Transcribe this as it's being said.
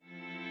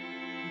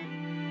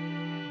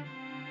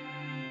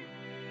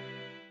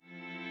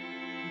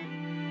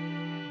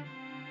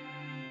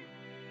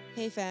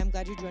Hey fam,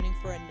 glad you're joining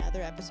for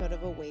another episode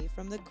of Away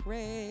from the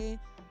Gray.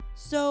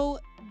 So,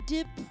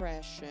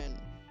 depression.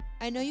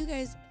 I know you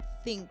guys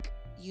think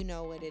you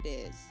know what it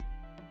is,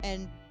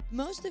 and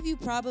most of you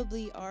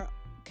probably are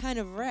kind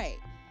of right.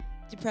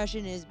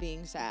 Depression is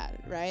being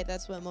sad, right?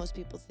 That's what most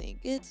people think.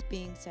 It's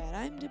being sad.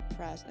 I'm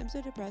depressed. I'm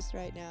so depressed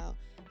right now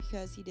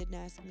because he didn't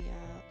ask me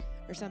out,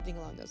 or something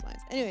along those lines.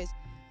 Anyways,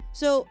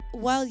 so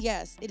while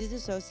yes, it is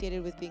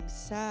associated with being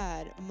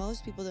sad,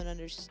 most people don't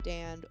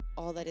understand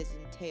all that is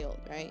entailed,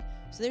 right?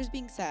 So there's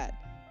being sad.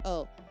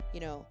 Oh,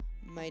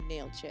 my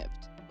nail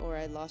chipped, or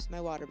I lost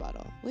my water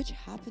bottle, which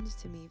happens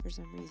to me for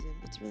some reason.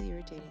 It's really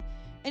irritating.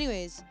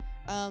 Anyways,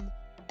 and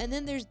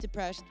then there's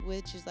depressed,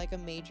 which is like a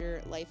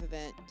major life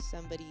event.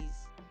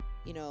 Somebody's,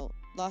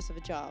 loss of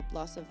a job,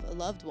 loss of a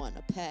loved one,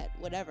 a pet,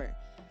 whatever.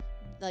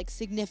 Like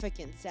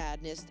significant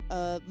sadness,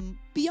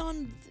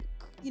 beyond,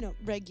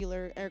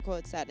 regular air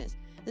quote sadness.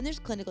 Then there's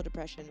clinical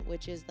depression,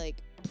 which is like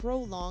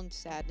prolonged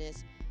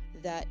sadness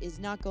that is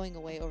not going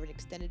away over an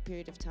extended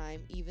period of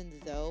time, even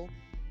though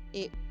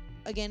it,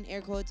 again,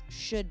 air quotes,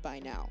 should by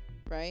now,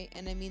 right?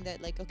 And I mean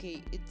that, like,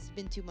 okay, it's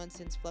been 2 months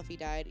since Fluffy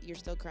died. You're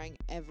still crying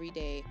every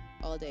day,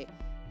 all day.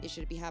 It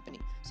should be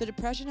happening. So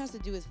depression has to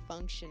do with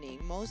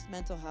functioning. Most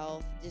mental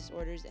health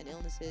disorders and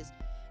illnesses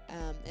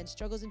and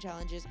struggles and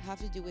challenges have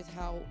to do with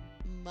how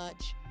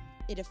much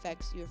it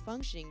affects your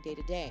functioning day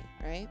to day,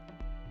 right?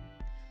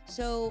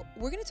 So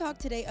we're going to talk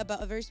today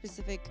about a very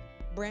specific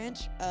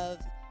branch of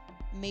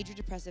major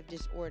depressive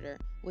disorder,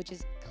 which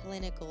is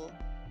clinical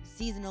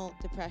seasonal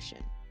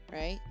depression,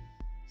 right?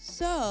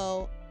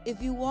 So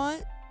if you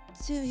want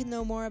to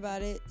know more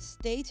about it,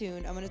 stay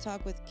tuned. I'm going to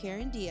talk with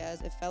Karen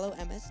Diaz, a fellow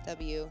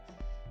MSW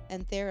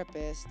and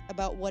therapist,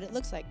 about what it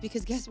looks like.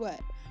 Because guess what?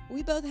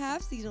 We both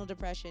have seasonal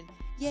depression.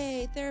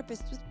 Yay,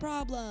 therapists with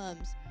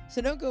problems.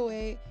 So don't go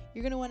away.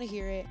 You're going to want to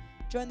hear it.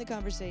 Join the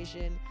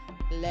conversation.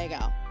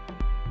 Legal.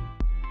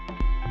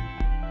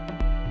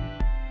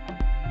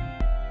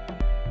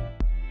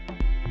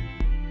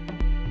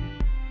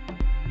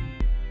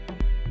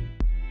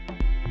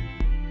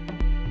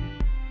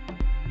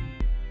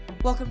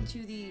 Welcome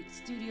to the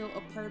studio,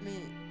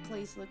 apartment,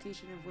 place,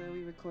 location of where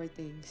we record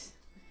things.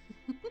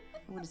 I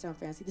want to sound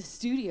fancy. The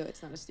studio,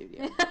 it's not a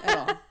studio at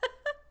all.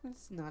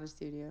 It's not a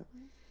studio.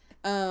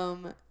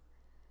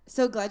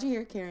 So glad you're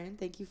here, Karen.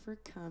 Thank you for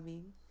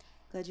coming.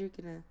 Glad you're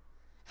going to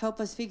help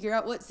us figure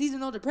out what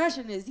seasonal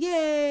depression is.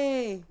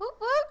 Yay! Whoop,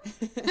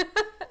 whoop.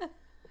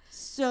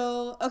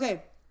 So,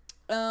 okay.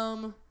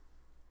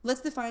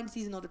 Let's define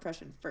seasonal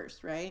depression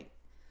first, right?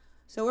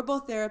 So we're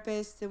both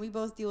therapists, and we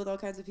both deal with all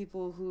kinds of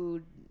people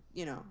who,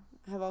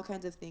 have all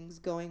kinds of things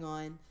going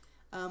on.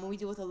 And we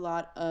deal with a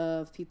lot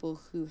of people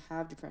who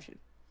have depression.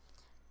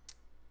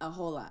 A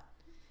whole lot.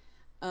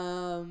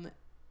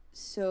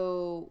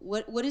 So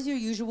what is your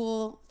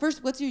usual,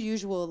 first, what's your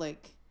usual,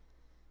 like,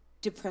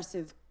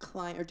 depressive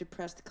client or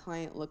depressed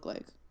client look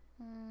like?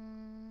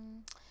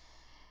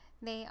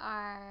 They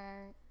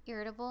are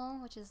irritable,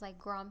 which is like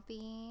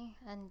grumpy,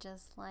 and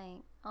just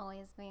like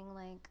always being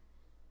like,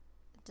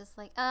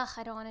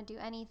 I don't want to do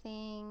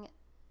anything,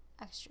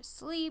 extra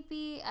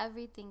sleepy,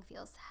 everything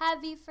feels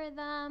heavy for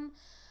them.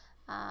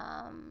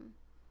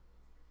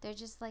 They're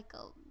just like,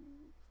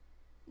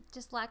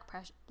 just lack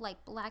pressure,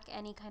 lack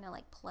any kind of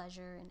like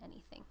pleasure in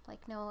anything,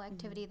 like no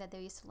activity that they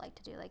used to like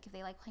to do. Like if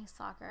they like playing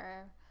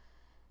soccer,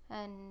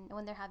 and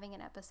when they're having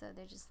an episode,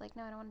 they're just like,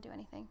 no, I don't want to do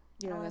anything.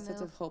 Yeah, that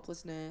sense of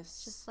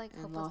hopelessness, just like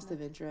and loss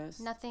of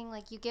interest. Nothing,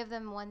 like you give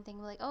them one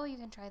thing, like, oh, you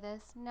can try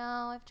this. No,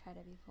 I've tried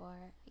it before.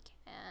 I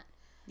can't.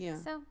 Yeah.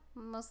 So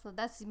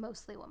that's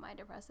mostly what my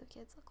depressive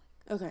kids look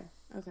like.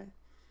 Okay.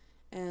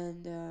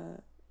 And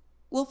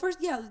well, first,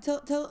 yeah,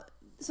 tell.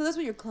 So that's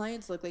what your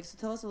clients look like. So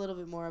tell us a little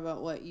bit more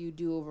about what you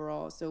do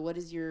overall. So what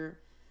do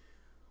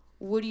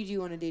you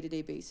do on a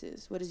day-to-day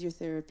basis? What does your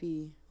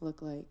therapy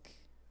look like?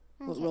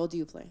 Okay. What role do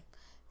you play?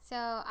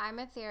 So I'm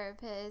a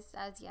therapist,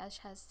 as Yash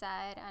has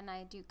said, and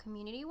I do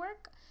community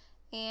work,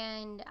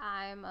 and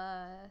I'm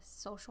a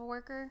social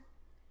worker.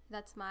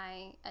 That's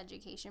my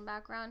education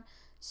background.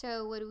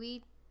 So what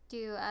we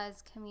do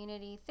as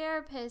community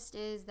therapists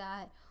is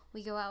that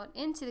we go out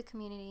into the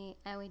community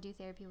and we do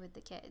therapy with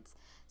the kids.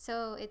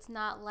 So it's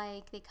not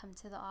like they come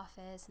to the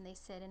office and they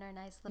sit in our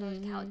nice little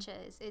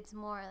couches. It's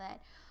more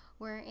that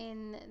we're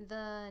in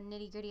the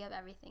nitty-gritty of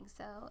everything.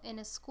 So in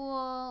a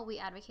school, we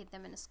advocate for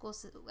them in a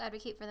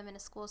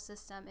school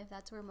system if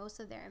that's where most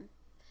of their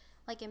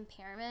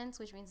impairments,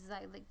 which means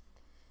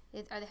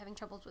are they having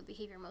troubles with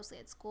behavior mostly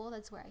at school?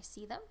 That's where I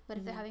see them. But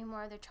if they're having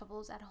more of their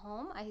troubles at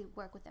home, I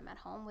work with them at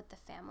home with the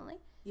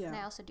family. Yeah. And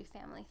I also do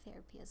family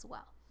therapy as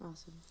well.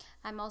 Awesome.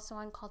 I'm also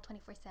on call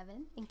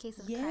 24/7 in case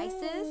of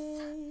crisis.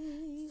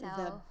 So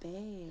the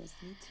best.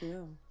 Me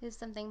too. If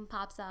something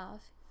pops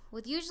off.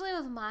 Usually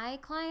with my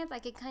clients, I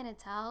can kind of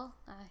tell.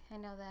 I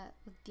know that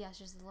with Yash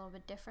is a little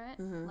bit different.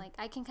 Like,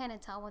 I can kind of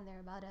tell when they're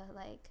about to,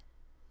 like...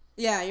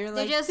 Yeah, you're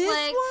like, just this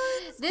like,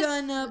 one's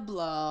gonna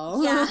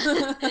blow. Yeah.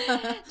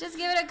 Just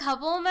give it a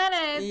couple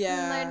minutes.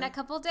 Yeah. And a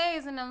couple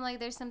days, and I'm like,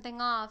 there's something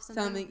off.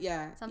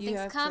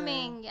 Something's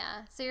coming.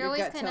 Yeah. So you're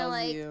always kind of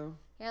like...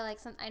 you're like,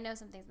 I know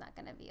something's not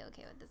gonna be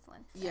okay with this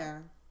one.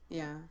 So.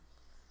 Yeah.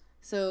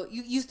 So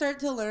you start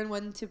to learn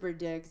when to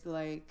predict,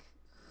 like,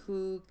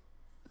 who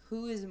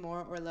is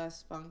more or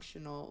less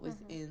functional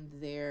within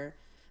their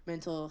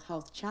mental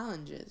health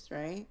challenges,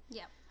 right?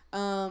 Yeah.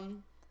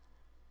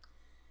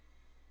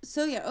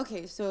 So yeah,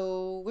 okay.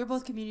 So we're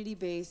both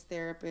community-based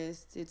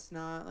therapists. It's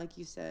not, like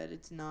you said,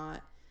 it's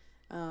not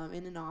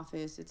in an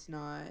office. It's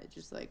not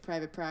just like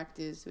private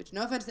practice. Which,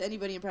 no offense to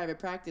anybody in private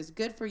practice,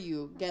 good for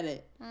you. Get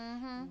it.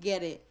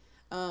 Get it.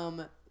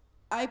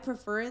 I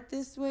prefer it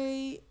this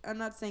way. I'm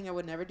not saying I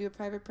would never do a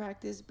private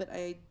practice, but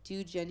I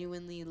do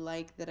genuinely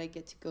like that I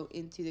get to go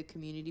into the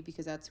community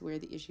because that's where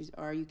the issues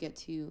are. You get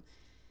to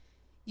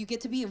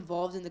be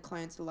involved in the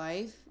client's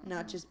life,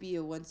 not just be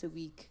a once a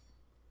week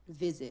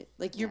visit.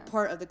 Like, you're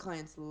part of the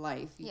client's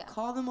life. You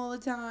call them all the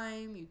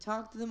time. You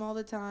talk to them all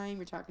the time.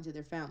 You're talking to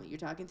their family. You're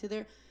talking to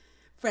their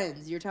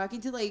friends. You're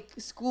talking to, like,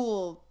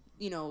 school,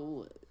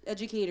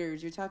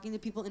 educators. You're talking to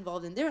people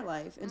involved in their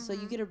life. And so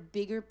you get a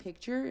bigger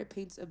picture. It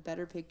paints a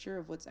better picture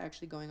of what's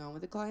actually going on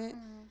with the client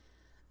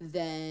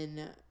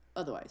than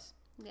otherwise.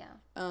 Yeah.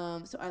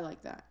 So I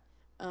like that.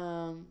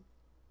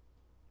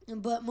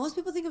 But most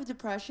people think of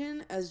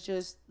depression as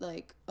just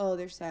like, oh,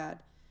 they're sad.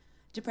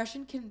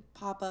 Depression can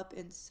pop up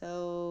in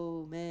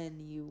so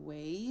many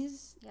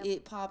ways. Yep.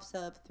 It pops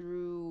up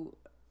through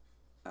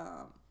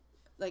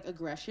like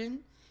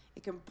aggression.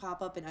 It can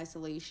pop up in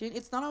isolation.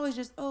 It's not always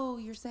just, oh,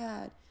 you're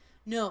sad.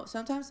 No,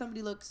 sometimes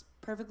somebody looks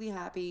perfectly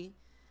happy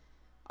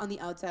on the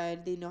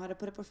outside. They know how to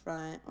put up a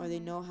front, or they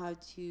know how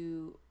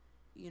to,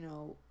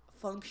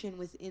 function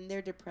within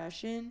their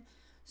depression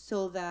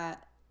so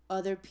that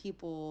other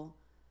people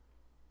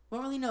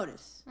won't really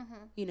notice.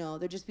 They'll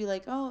just be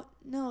like, oh,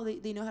 no,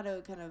 they know how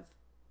to kind of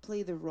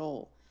play the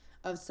role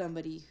of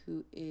somebody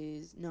who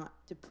is not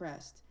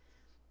depressed.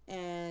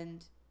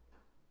 And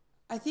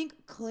I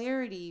think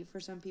clarity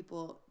for some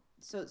people,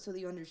 so that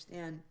you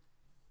understand,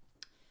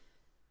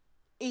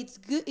 it's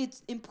good.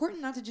 It's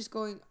important not to just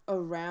going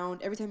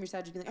around every time you're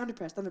sad, just being like, I'm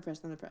depressed.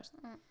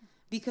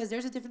 Because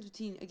there's a difference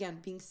between, again,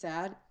 being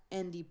sad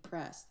and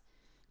depressed.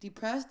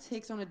 Depressed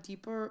takes on a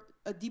deeper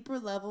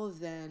level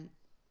than,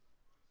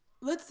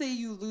 let's say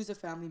you lose a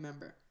family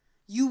member.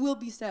 You will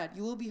be sad.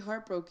 You will be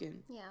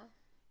heartbroken. Yeah.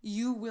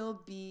 You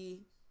will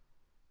be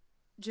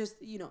just,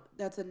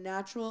 that's a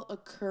natural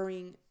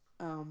occurring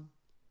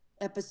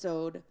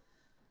episode.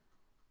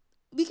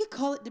 We could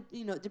call it,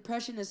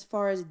 depression as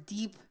far as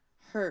deep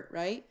hurt,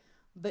 right?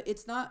 But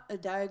it's not a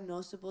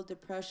diagnosable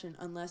depression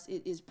unless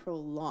it is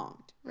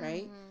prolonged,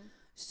 right?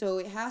 So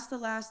it has to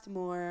last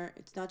more.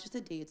 It's not just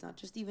a day. It's not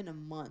just even a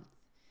month.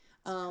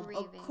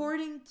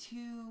 According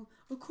to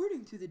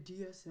the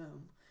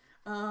DSM,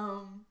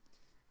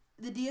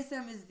 the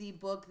DSM is the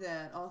book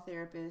that all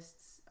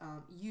therapists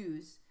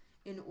use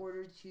in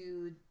order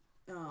to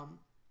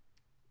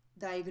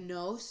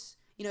diagnose.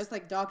 It's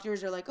like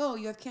doctors are like, oh,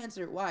 you have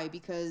cancer. Why?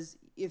 Because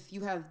if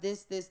you have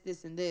this,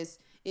 and this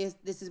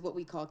is what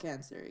we call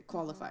cancer. It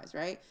qualifies,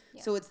 right?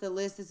 Yeah. So it's the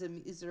list, is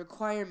the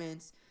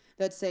requirements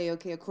that say,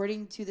 okay,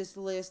 according to this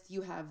list,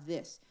 you have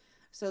this.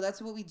 So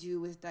that's what we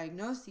do with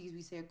diagnoses.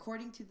 We say,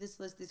 according to this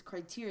list, this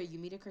criteria, you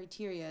meet a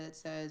criteria that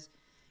says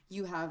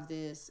you have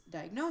this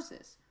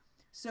diagnosis.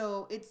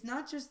 So it's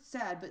not just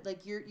sad, but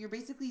like you're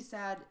basically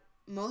sad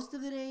most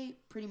of the day,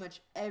 pretty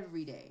much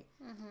every day,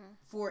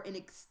 for an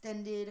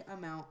extended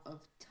amount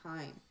of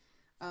time.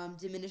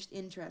 Diminished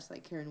interest,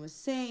 like Karen was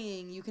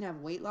saying. You can have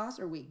weight loss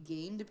or weight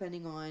gain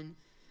depending on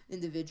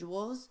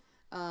individuals.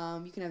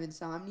 You can have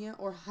insomnia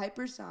or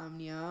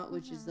hypersomnia,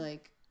 which is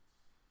like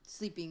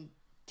sleeping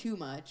too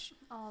much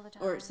all the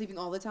time, or sleeping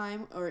all the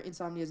time, or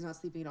insomnia is not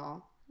sleeping at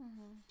all,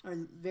 or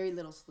very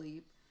little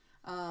sleep.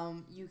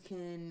 You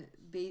can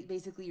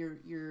basically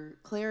your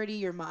clarity,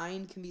 your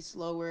mind can be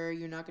slower.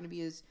 You're not going to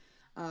be as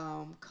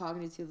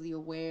cognitively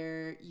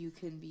aware. You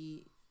can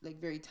be like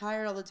very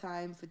tired all the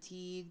time,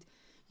 fatigued.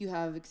 You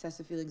have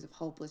excessive feelings of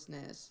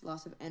hopelessness,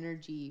 loss of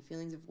energy,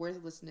 feelings of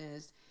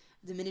worthlessness,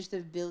 diminished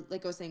ability,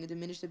 like I was saying, a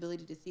diminished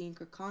ability to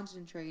think or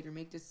concentrate or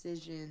make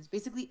decisions.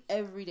 Basically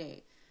every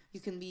day.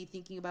 You can be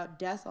thinking about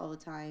death all the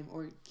time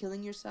or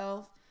killing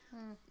yourself.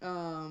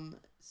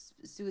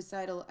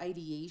 Suicidal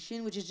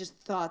ideation, which is just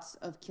thoughts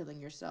of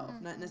killing yourself,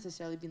 not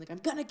necessarily being like, I'm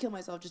gonna kill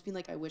myself, just being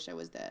like, I wish I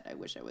was dead.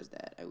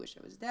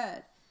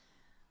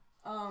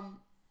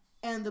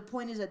 And the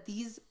point is that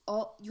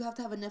you have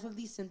to have enough of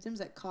these symptoms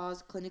that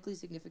cause clinically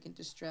significant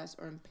distress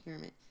or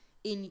impairment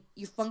in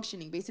your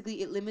functioning.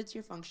 Basically, it limits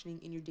your functioning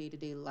in your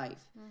day-to-day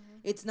life.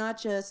 It's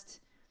not just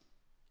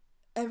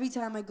every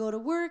time I go to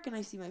work and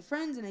I see my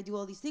friends and I do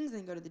all these things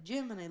and I go to the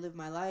gym and I live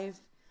my life,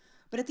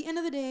 but at the end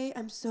of the day,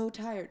 I'm so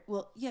tired.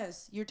 Well,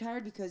 yes, you're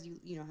tired because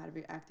you had a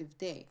very active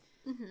day.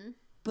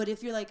 But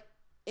if you're like,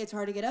 it's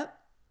hard to get up,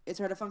 it's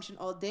hard to function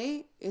all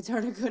day, it's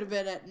hard to go to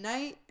bed at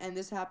night, and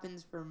this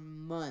happens for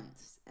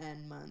months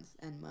and months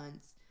and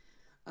months,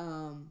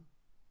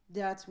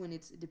 that's when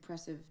it's a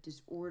depressive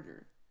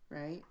disorder,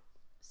 right?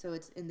 So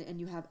it's and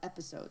you have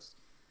episodes.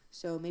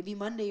 So maybe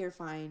Monday you're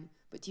fine,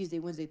 but Tuesday,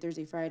 Wednesday,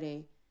 Thursday,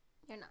 Friday,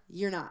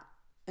 you're not.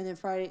 And then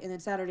Friday, and then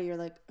Saturday, you're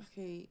like,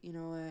 okay, you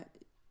know what?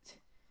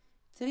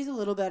 Today's a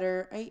little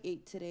better. I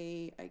ate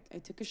today. I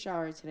took a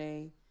shower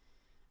today.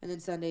 And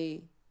then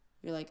Sunday,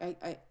 you're like,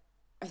 I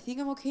think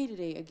I'm okay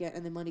today again.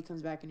 And then Monday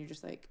comes back and you're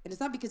just like, and it's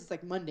not because it's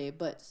like Monday,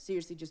 but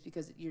seriously, just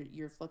because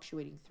you're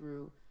fluctuating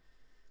through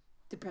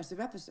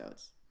depressive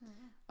episodes.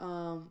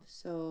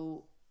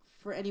 So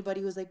for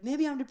anybody who's like,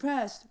 maybe I'm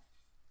depressed,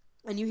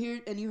 and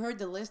you heard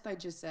the list I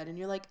just said, and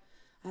you're like,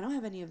 I don't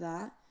have any of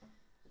that.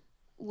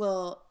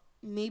 Well,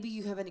 maybe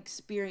you have an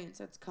experience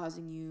that's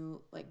causing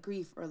you like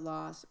grief or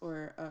loss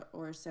or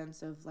a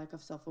sense of lack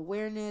of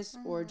self-awareness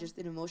or just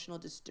an emotional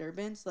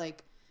disturbance.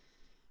 Like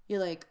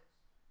you're like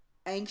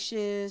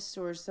anxious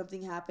or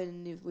something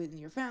happened within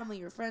your family,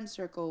 your friend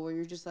circle, where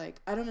you're just like,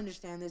 I don't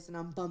understand this and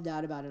I'm bummed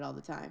out about it all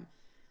the time.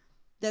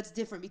 That's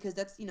different because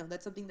that's, you know,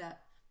 that's something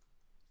that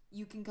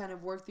you can kind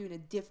of work through in a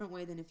different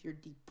way than if you're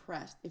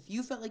depressed. If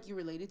you felt like you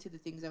related to the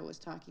things I was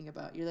talking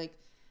about, you're like,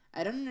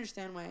 I don't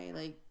understand why I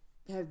like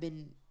have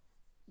been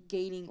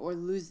gaining or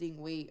losing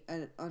weight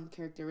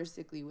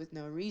uncharacteristically with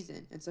no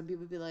reason. And some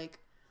people be like,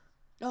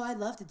 oh, I'd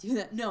love to do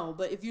that. No,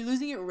 but if you're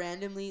losing it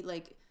randomly,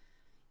 like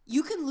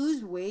you can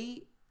lose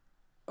weight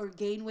or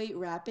gain weight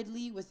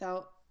rapidly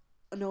without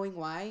knowing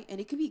why, and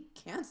it could be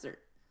cancer,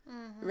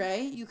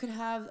 right? You could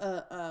have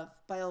a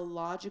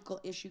biological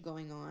issue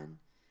going on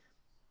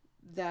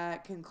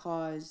that can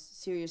cause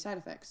serious side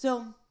effects.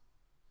 So,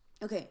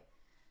 okay,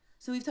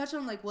 so we've touched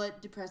on like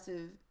what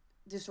depressive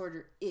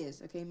disorder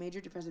is, okay,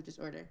 major depressive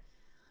disorder.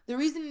 The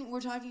reason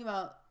we're talking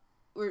about,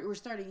 we're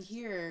starting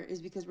here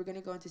is because we're going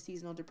to go into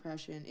seasonal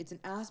depression. It's an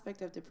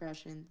aspect of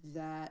depression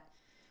that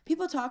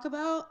people talk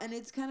about, and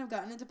it's kind of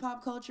gotten into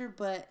pop culture,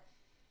 but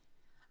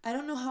I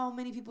don't know how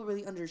many people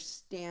really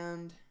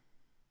understand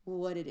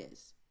what it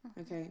is,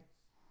 okay?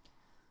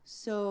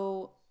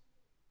 So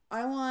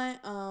I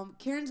want,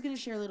 Karen's going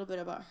to share a little bit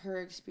about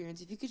her experience.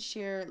 If you could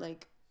share,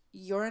 like,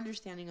 your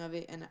understanding of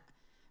it, and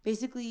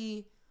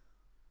basically,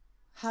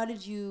 how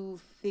did you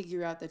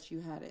figure out that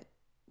you had it?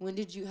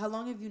 How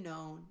long have you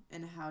known,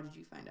 and how did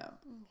you find out?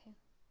 Okay.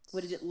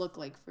 What did it look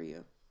like for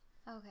you?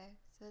 Okay,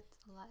 so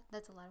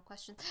that's a lot of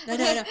questions. No.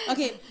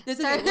 Okay,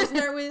 that's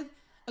okay.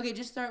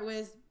 We'll start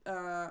with,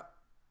 how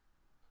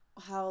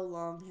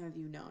long have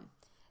you known?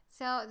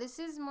 So this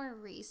is more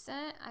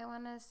recent. I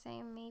want to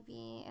say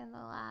maybe in the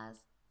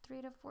last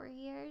 3 to 4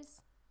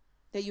 years.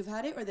 That you've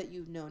had it, or that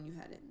you've known you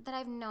had it? That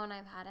I've known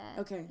I've had it.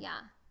 Okay.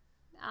 Yeah.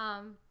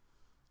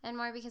 And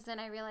more because then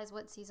I realized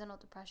what seasonal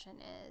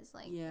depression is.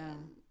 Like, yeah.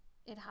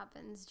 It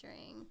happens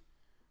during,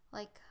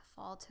 like,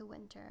 fall to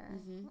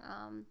winter.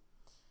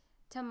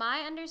 To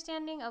my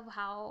understanding of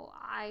how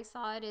I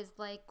saw it is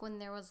like when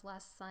there was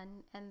less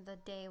sun and the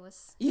day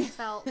was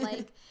felt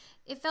like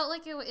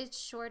it's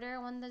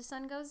shorter when the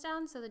sun goes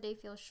down, so the day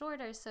feels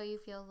shorter, so you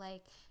feel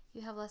like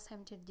you have less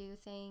time to do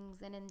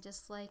things. And then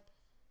just like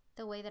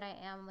the way that I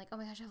am, like, oh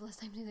my gosh, I have less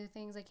time to do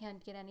things, I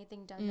can't get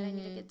anything done that I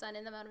need to get done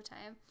in the amount of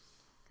time.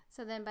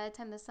 So then by the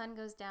time the sun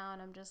goes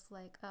down, I'm just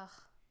like, ugh.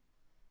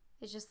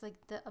 It's just like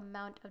the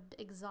amount of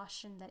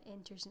exhaustion that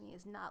enters me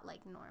is not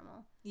like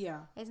normal.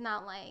 Yeah. It's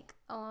not like,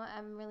 oh,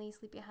 I'm really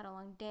sleepy, I had a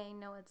long day.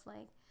 No, it's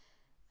like,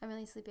 I'm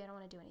really sleepy, I don't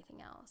want to do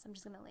anything else. I'm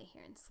just going to lay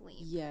here and sleep.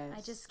 Yes.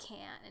 I just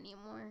can't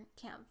anymore.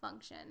 Can't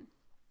function.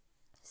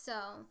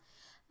 So,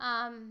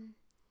 and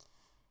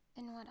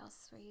what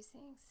else were you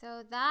saying?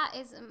 So that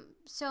is, do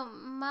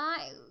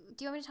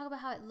you want me to talk about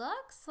how it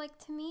looks like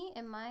to me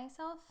and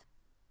myself?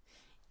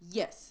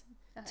 Yes.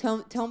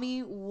 Okay. Tell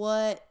me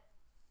what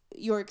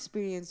your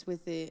experience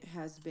with it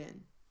has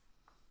been.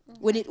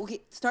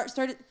 Okay. Start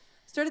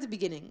at the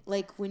beginning.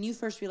 Like when you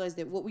first realized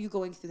it, what were you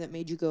going through that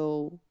made you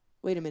go,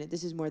 wait a minute,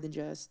 this is more than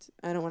just,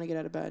 I don't want to get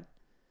out of bed?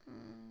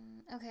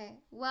 Okay.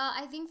 Well,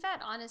 I think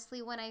that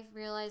honestly, when I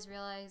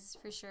realized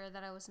for sure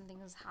that something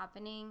was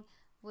happening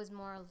was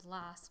more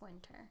last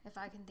winter, if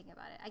I can think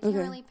about it. I can't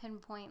really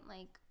pinpoint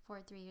like 4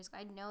 or 3 years ago.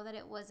 I know that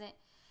it wasn't,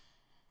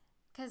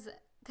 because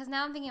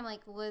now I'm thinking, like,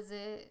 was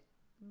it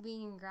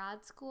being in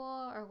grad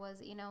school, or was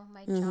it,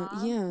 my job?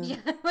 Yeah.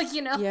 Like,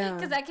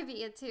 because that could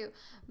be it too.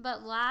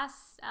 But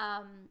last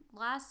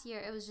year,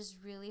 it was just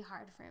really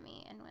hard for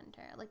me in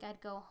winter. Like,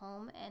 I'd go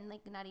home and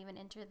like not even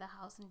enter the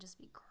house and just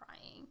be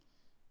crying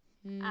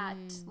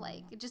at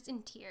like just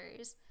in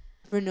tears.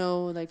 For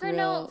no like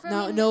real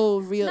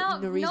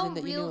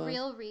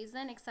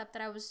reason, except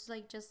that I was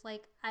like, just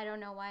like, I don't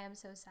know why I'm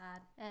so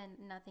sad, and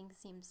nothing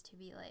seems to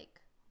be like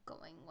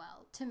going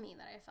well to me.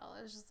 That I felt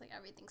it was just like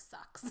everything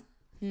sucks.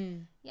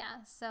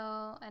 Yeah.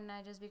 So, and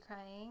I'd just be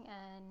crying,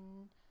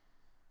 and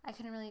I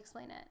couldn't really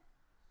explain it.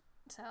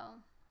 So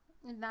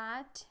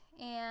that,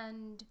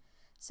 and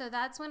so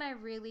that's when I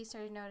really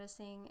started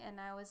noticing, and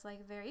I was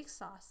like very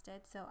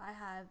exhausted. So I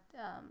had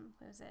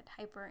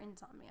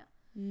hyperinsomnia.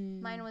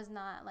 Mine was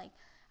not like,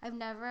 I've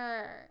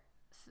never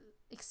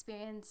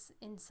experienced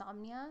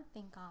insomnia,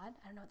 thank God.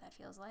 I don't know what that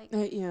feels like.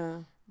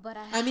 Yeah. But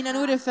I mean, I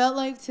know what it felt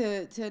like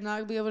to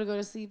not be able to go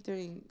to sleep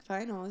during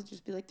finals.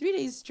 Just be like, 3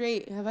 days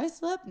straight. Have I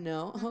slept?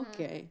 No.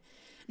 Okay.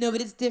 No, but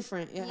it's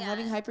different. Yeah.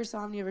 Having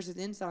hypersomnia versus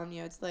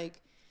insomnia, it's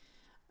like,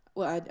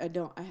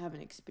 well, I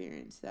haven't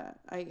experienced that.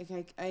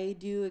 I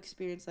do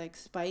experience like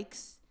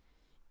spikes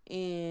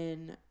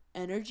in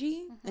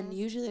energy, and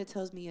usually it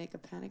tells me like a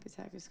panic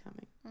attack is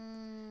coming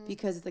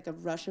because it's like a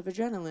rush of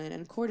adrenaline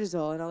and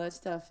cortisol and all that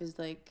stuff is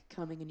like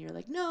coming, and you're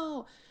like,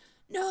 no,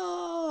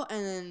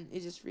 and then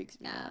it just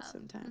freaks me out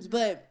sometimes.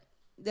 But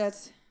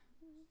that's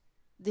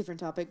different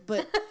topic.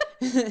 But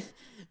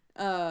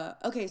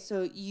okay,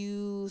 so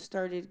you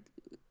started.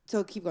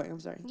 So keep going. I'm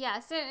sorry. Yeah.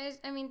 So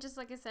I mean, just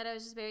like I said, I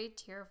was just very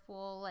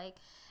tearful. Like,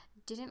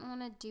 didn't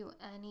want to do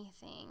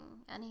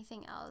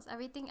anything else.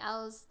 Everything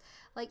else,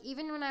 like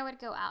even when I would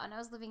go out and I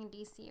was living in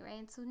DC,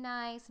 right? It's so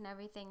nice and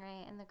everything,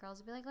 right? And the girls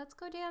would be like, "Let's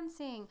go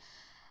dancing."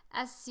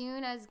 As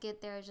soon as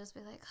get there, I'd just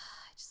be like, oh,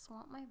 I just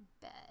want my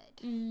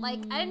bed.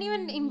 Like I didn't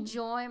even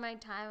enjoy my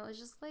time. It was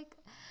just like,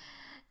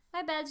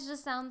 my bed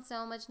just sounds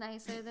so much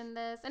nicer than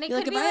this. And it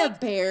You're could like, be am I a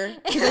bear?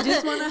 Because I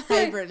just want to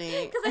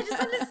hibernate. Because I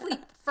just want to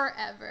sleep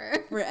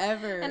forever.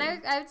 Forever. And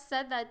I've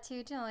said that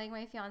too to like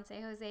my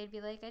fiance Jose. He'd be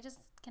like,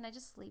 can I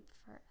just sleep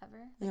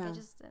forever? Like I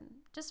just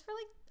for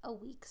like a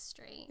week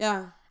straight.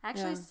 Yeah. I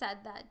actually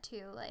said that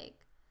too.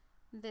 Like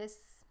this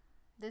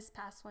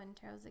past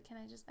winter, I was like,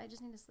 I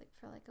just need to sleep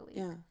for like a week.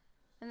 Yeah.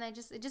 And it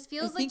just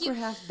feels I think like we're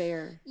half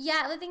bear.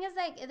 Yeah, the thing is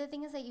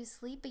that you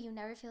sleep, but you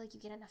never feel like you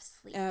get enough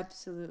sleep.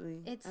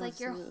 Absolutely. It's like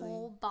your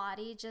whole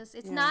body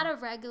it's not a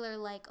regular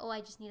like, oh,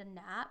 I just need a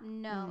nap.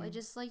 No, it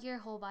just like your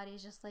whole body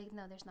is just like,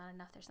 no, there's not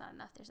enough.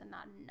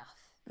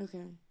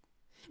 Okay.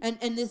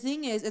 And the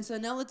thing is, and so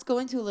now let's go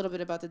into a little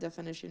bit about the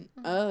definition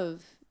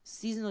of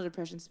seasonal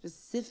depression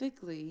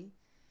specifically.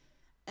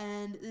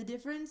 And the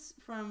difference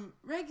from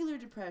regular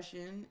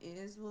depression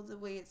is, well, the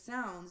way it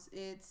sounds,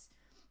 it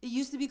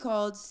used to be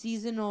called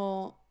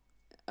seasonal,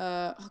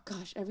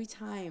 every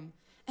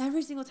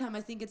single time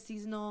I think it's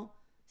seasonal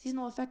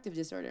affective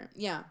disorder.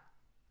 Yeah.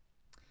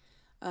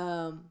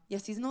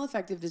 Seasonal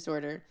affective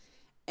disorder.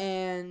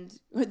 And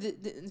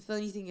the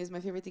funny thing is,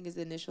 my favorite thing is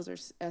the initials are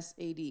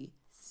SAD.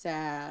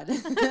 Sad.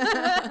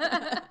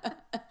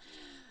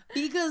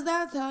 Because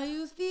that's how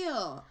you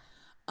feel.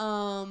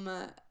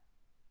 And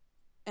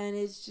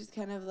it's just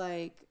kind of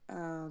like,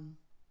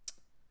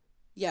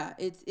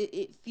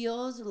 it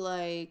feels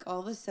like all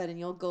of a sudden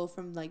you'll go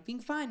from like being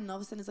fine, and all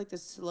of a sudden it's like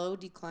this slow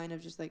decline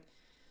of just like,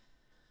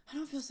 I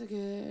don't feel so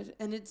good.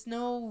 And it's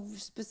no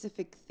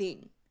specific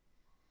thing.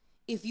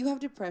 If you have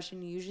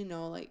depression, you usually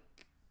know, like,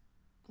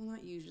 well,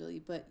 not usually,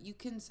 but you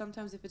can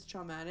sometimes, if it's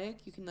traumatic,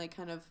 you can like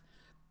kind of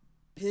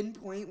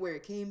pinpoint where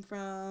it came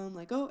from.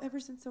 Like, oh, ever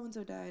since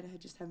so-and-so died, I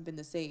just haven't been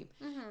the same.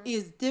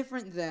 Is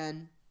different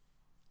than,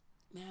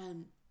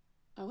 man,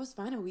 I was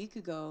fine a week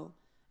ago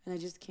and I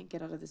just can't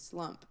get out of this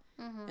slump.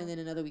 And then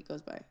another week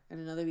goes by,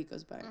 and another week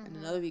goes by, and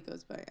another week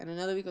goes by, and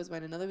another week goes by,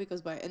 and another week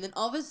goes by. And then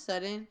all of a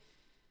sudden,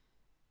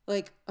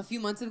 like a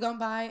few months have gone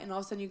by, and all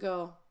of a sudden you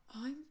go,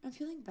 oh, I'm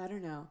feeling better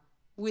now,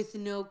 with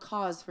no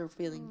cause for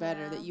feeling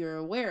better that you're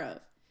aware of.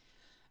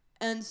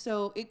 And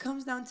so it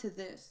comes down to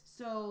this.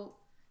 So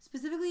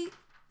specifically,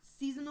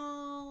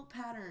 seasonal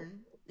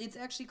pattern, it's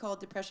actually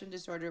called depression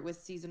disorder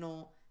with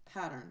seasonal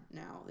pattern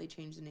now. They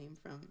changed the name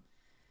from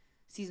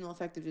seasonal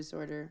affective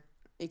disorder,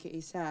 aka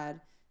SAD,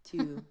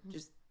 to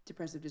just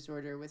depressive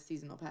disorder with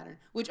seasonal pattern,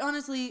 which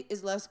honestly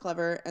is less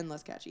clever and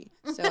less catchy.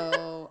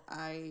 So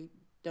I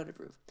don't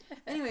approve.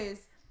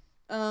 Anyways,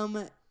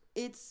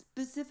 it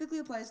specifically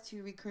applies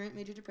to recurrent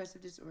major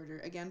depressive disorder,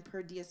 again,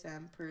 per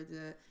DSM, per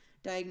the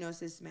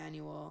diagnosis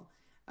manual.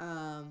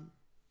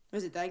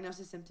 Was it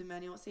diagnosis symptom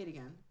manual? Say it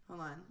again.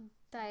 Hold on.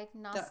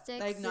 Diagnostic.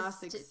 Okay.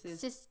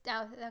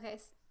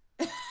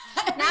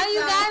 Now you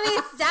got me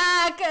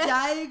stuck.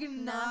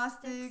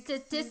 Diagnostic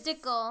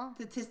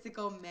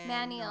statistical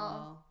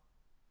manual.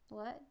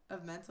 What?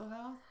 Of mental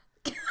health?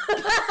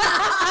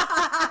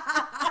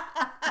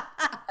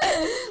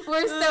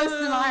 We're so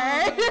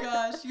smart. Oh my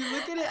gosh, you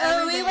look at it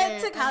every we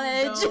went to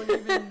college. And you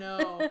don't even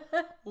know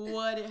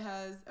what it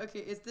has. Okay,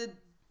 it's the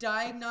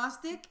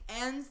Diagnostic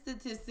and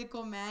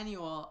Statistical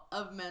Manual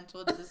of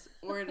Mental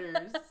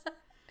Disorders.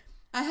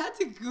 I had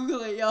to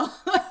Google it, y'all.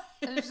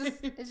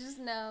 It's just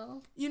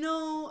no. You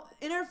know,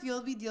 in our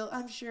field we deal,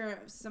 I'm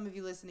sure some of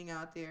you listening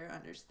out there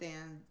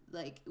understand,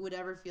 like,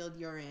 whatever field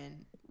you're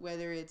in,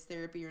 whether it's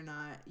therapy or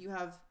not, you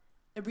have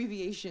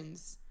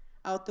abbreviations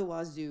out the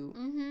wazoo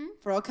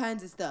for all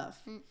kinds of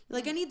stuff.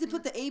 Like, I need to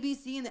put the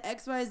ABC and the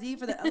XYZ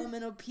for the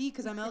elemental P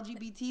because I'm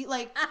LGBT.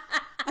 Like,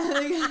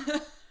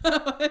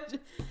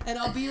 and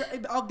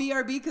I'll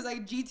BRB because I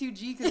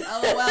G2G because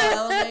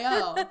LOL,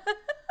 LMAO.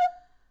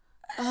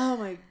 Oh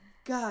my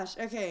gosh.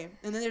 Okay.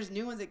 And then there's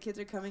new ones that kids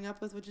are coming up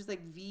with, which is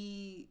like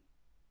V.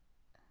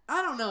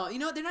 I don't know. You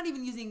know what? They're not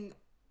even using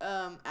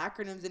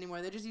acronyms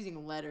anymore. They're just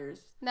using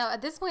letters. No,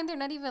 at this point, they're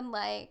not even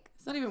like.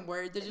 It's not even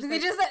words. They're just.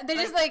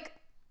 Just like.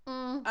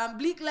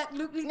 Bleak,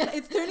 bleak, bleak.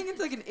 It's turning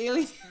into like an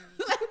alien.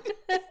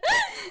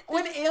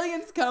 When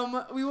aliens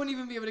come, we won't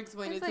even be able to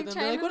explain it to them.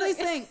 They're like, "What are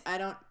they saying?" I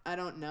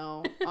don't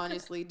know.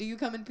 Honestly, do you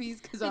come in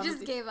peace? Because I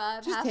just gave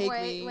up just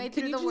halfway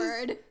through the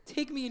word.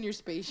 Take me in your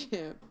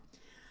spaceship.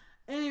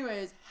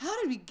 Anyways, how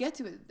did we get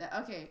to it?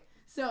 Okay,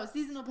 so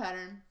seasonal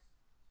pattern.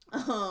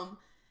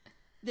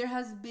 there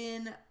has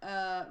been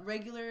a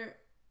regular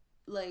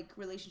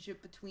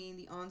relationship between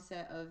the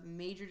onset of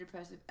major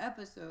depressive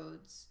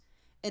episodes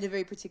at a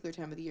very particular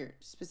time of the year,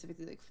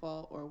 specifically like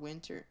fall or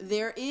winter.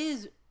 There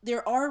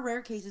are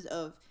rare cases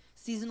of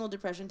seasonal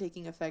depression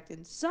taking effect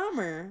in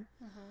summer,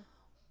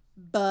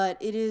 but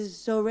it is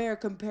so rare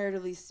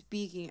comparatively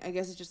speaking. I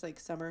guess it's just like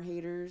summer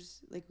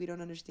haters. Like, we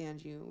don't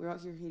understand you. We're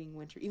out here hating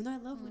winter, even though I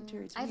love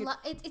winter. It's weird.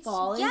 It's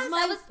fall is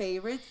my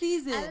favorite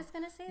season. I was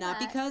gonna say not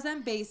that. because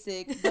I'm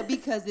basic, but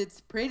because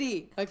it's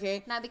pretty.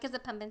 Okay. Not because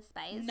of pumpkin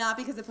spice. Not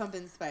because of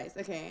pumpkin spice.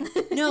 Okay.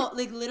 No,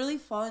 like literally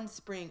fall and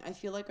spring, I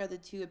feel like are the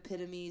two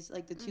epitomes,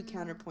 like the two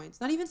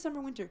counterpoints. Not even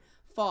summer, winter,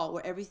 fall,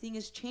 where everything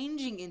is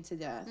changing into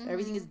death.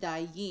 Everything is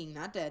dying,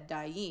 not dead,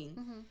 dying.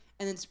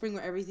 And then spring,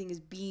 where everything is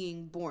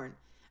being born.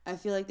 I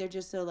feel like they're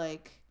just so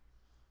like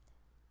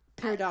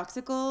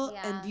paradoxical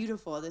and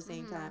beautiful at the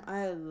same time.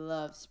 I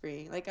love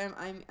spring. Like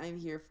I'm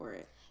here for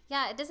it.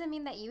 Yeah, it doesn't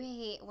mean that you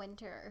hate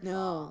winter or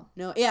fall.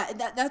 No. Yeah,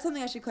 that's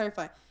something I should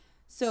clarify.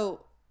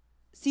 So,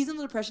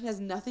 seasonal depression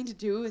has nothing to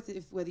do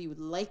with whether you would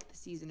like the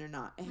season or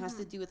not. It has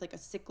to do with like a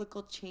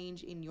cyclical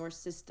change in your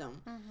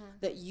system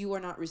that you are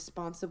not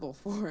responsible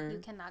for.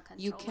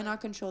 You cannot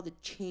control the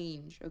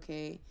change,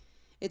 okay?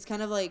 It's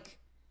kind of like,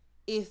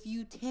 if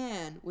you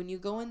tan when you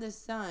go in the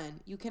sun,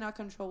 you cannot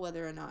control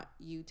whether or not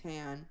you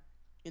tan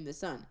in the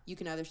sun. You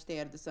can either stay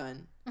out of the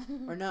sun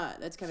or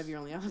not. That's kind of your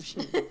only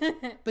option.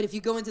 But if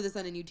you go into the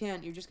sun and you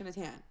tan, you're just going to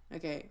tan.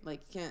 Okay? Like,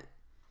 you can't.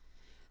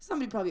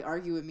 Somebody probably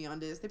argue with me on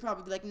this. They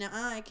probably be like, nah,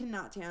 I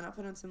cannot tan. I'll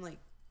put on some, like,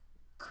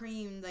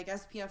 cream, like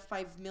SPF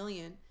 5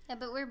 million. Yeah,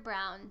 but we're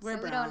brown, we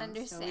don't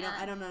understand. So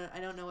I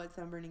don't know what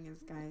sunburning is,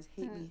 guys.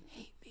 Hate me.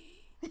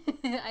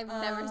 I've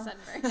never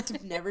sunburned.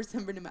 I've never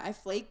sunburned. I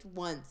flaked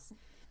once.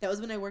 That was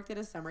when I worked at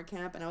a summer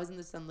camp, and I was in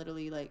the sun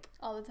literally, like...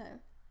 all the time.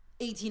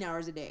 18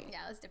 hours a day.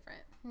 Yeah, it was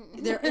different.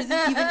 There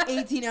isn't even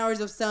 18 hours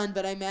of sun,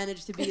 but I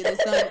managed to be in the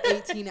sun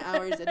 18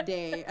 hours a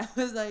day. I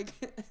was like,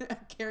 I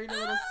carried a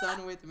little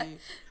sun with me.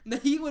 The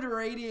heat would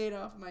radiate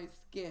off my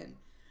skin.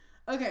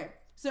 Okay,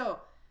 so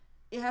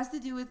it has to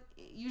do with,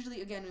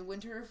 usually, again, in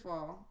winter or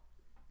fall.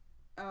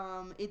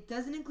 It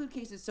doesn't include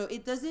cases. So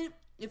it doesn't,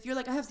 if you're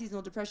like, I have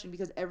seasonal depression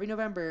because every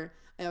November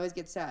I always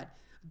get sad.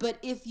 But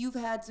if you've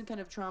had some kind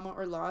of trauma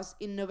or loss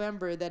in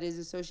November that is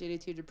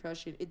associated to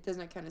depression, it does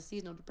not count as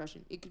seasonal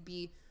depression. It could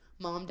be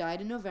mom died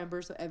in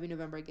November, so every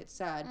November I get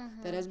sad.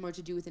 That has more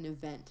to do with an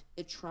event,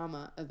 a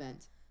trauma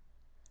event,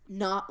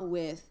 not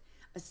with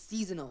a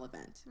seasonal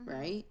event,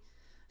 right?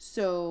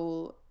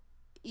 So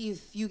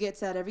if you get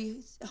sad every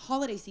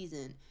holiday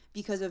season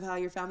because of how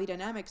your family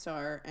dynamics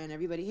are and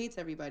everybody hates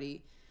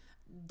everybody,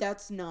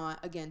 that's not,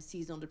 again,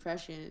 seasonal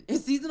depression.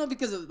 It's seasonal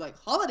because of like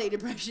holiday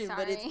depression.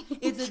 Sorry. But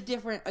it's a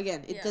different,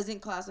 again, it doesn't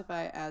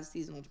classify as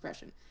seasonal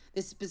depression.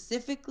 This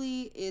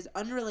specifically is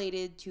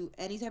unrelated to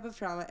any type of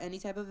trauma, any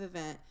type of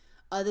event,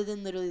 other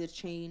than literally the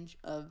change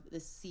of the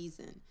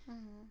season.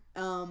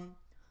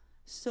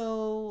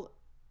 So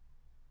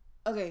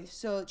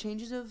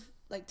changes of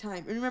like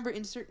time. And remember,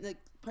 in certain like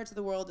parts of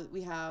the world that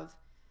we have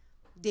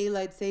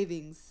daylight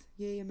savings.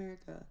 Yay,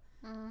 America.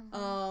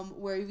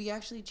 Where we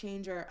actually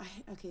change our,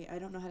 I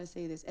don't know how to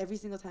say this. Every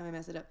single time I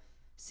mess it up.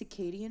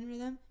 Circadian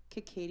rhythm?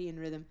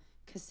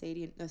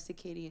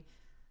 Circadian.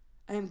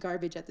 I am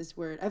garbage at this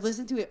word. I've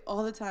listened to it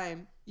all the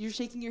time. You're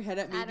shaking your head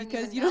at me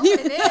because you don't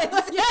even know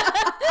what it is.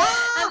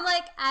 I'm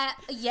like,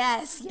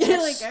 yes. You're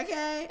like,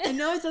 okay. I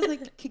know it sounds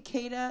like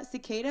cicada.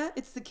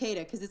 It's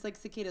cicada because it's like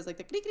cicadas, like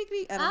the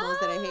cri-cri-cri animals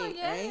that I hate,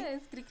 right?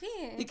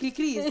 Cri-cri. The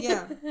cri-cris,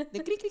 yeah. The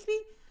cri-cri-cri.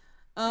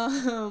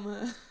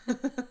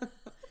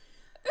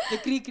 The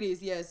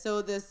cri-cris, yeah.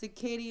 So the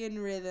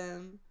circadian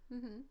rhythm.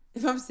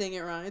 If I'm saying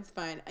it wrong, it's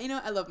fine. You know,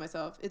 I love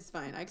myself. It's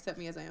fine. I accept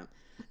me as I am.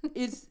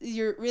 It's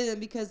your rhythm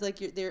because like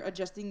they're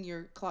adjusting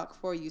your clock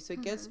for you, so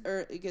it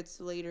gets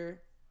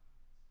later,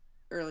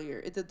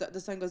 earlier. The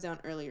sun goes down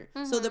earlier.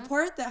 So the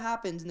part that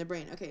happens in the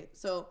brain. Okay,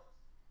 so,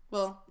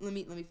 well, let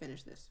me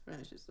finish this.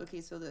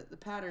 Okay, so the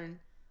pattern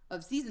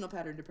of seasonal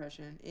pattern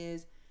depression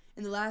is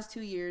in the last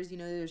 2 years. You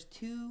notice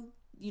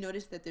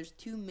that there's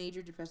two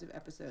major depressive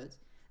episodes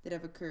that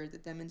have occurred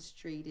that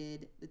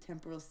demonstrated the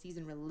temporal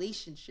season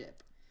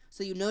relationship.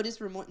 So you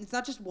notice it's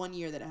not just 1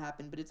 year that it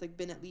happened, but it's like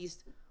been at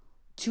least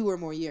 2 or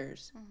more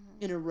years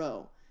in a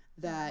row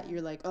that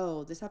you're like,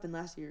 oh, this happened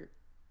last year.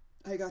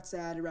 I got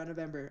sad around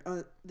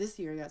November. This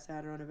year I got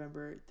sad around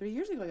November. 3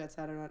 years ago I got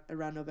sad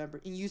around November.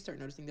 And you start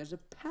noticing there's a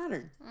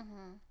pattern.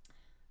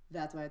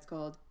 That's why it's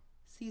called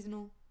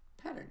seasonal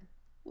pattern.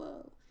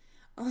 Whoa.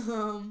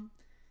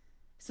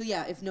 So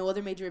yeah, if no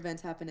other major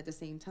events happen at the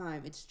same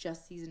time, it's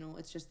just seasonal.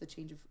 It's just the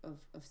change of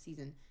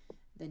season.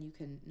 Then you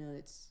can know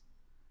it's,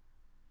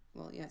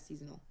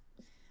 seasonal.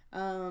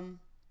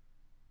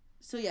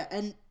 So yeah,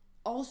 and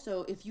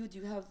also if you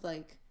do have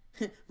like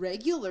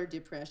regular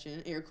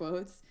depression, air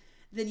quotes,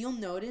 then you'll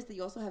notice that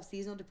you also have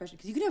seasonal depression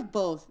because you can have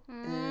both,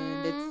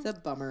 and it's a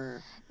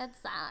bummer. It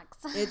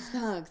sucks. It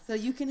sucks. So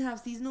you can have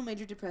seasonal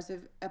major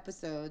depressive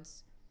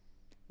episodes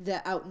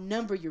that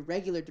outnumber your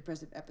regular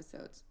depressive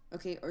episodes,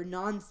 okay, or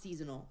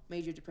non-seasonal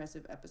major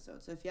depressive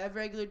episodes. So if you have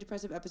regular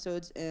depressive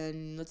episodes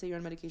and let's say you're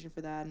on medication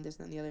for that and this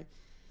and the other,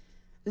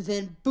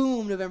 then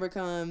boom, November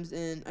comes,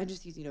 and I'm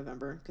just using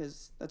November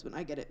because that's when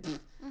I get it.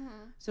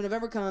 So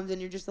November comes and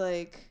you're just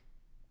like,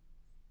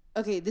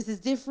 okay, this is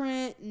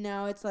different.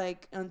 Now it's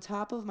like on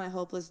top of my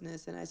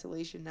hopelessness and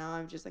isolation, now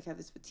I'm just like have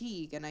this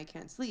fatigue and I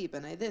can't sleep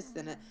and I this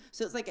and it.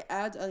 So it's like it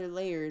adds other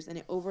layers and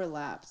it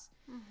overlaps.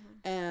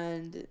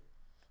 And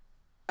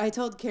I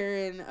told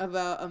Karen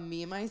about a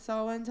meme I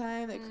saw one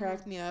time that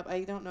cracked me up.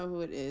 I don't know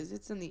who it is.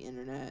 It's on the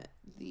internet.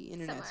 The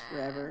internet's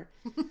forever.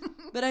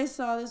 But I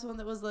saw this one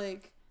that was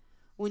like,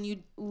 when your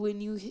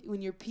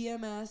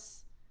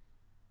PMS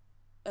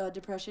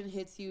depression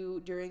hits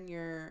you during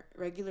your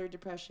regular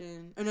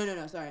depression. Oh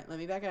no, sorry. Let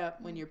me back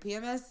up. When your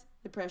PMS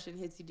depression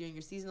hits you during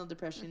your seasonal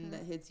depression,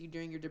 that hits you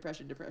during your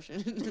depression.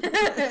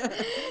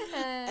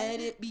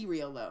 And it be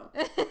real though.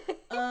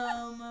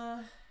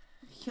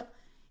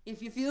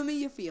 If you feel me,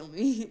 you feel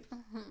me.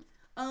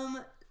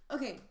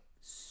 Okay,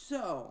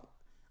 so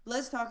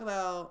let's talk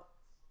about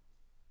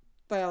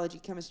biology,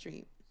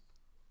 chemistry,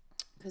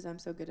 because I'm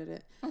so good at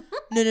it.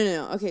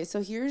 No. Okay,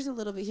 so here's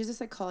the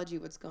psychology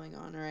of what's going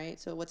on, all right?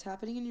 So what's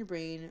happening in your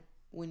brain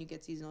when you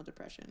get seasonal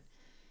depression?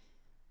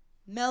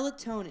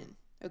 Melatonin,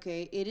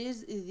 okay? It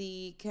is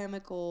the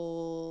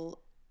chemical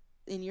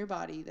in your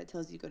body that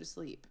tells you to go to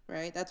sleep,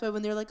 right? That's why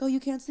when they're like, oh, you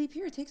can't sleep,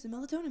 here, take some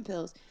melatonin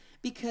pills.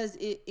 Because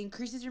it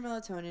increases your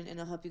melatonin and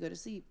it'll help you go to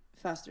sleep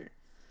faster.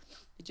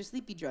 It's your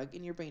sleepy drug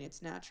in your brain.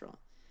 It's natural.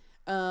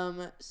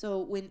 So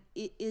when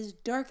it is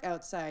dark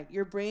outside,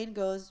 your brain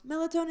goes,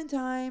 melatonin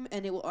time,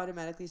 and it will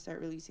automatically start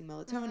releasing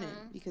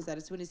melatonin because that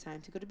is when it's time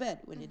to go to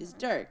bed. When it is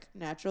dark,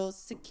 natural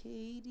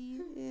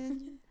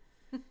circadian.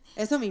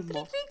 Eso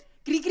mismo.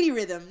 Cri-cri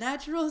rhythm.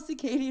 Natural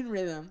circadian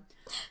rhythm.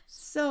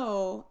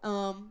 So,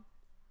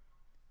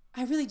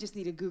 I really just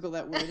need to Google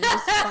that word and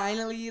just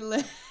finally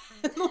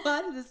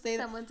wanted to say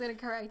Someone's gonna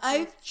correct you.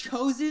 I've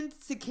chosen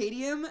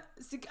circadian.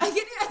 I can't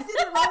even say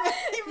the wrong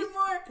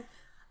anymore.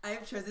 I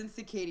have chosen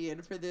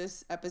circadian for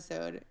this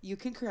episode. You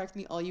can correct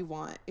me all you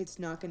want. It's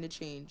not going to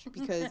change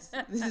because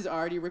this is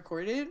already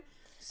recorded.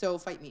 So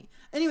fight me.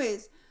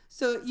 Anyways,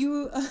 so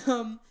you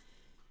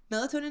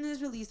melatonin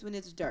is released when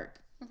it's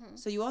dark.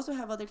 So you also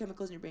have other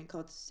chemicals in your brain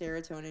called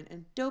serotonin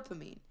and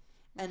dopamine,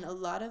 and a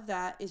lot of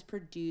that is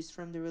produced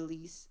from the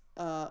release.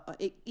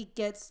 It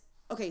gets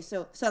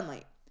so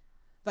sunlight.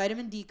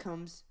 Vitamin D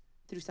comes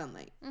through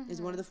sunlight.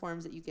 Is one of the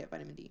forms that you get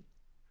vitamin D.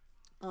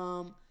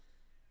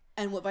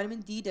 And what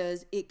vitamin D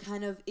does,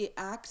 it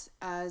acts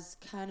as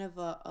kind of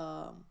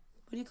a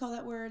what do you call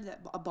that word?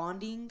 A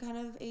bonding kind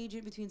of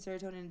agent between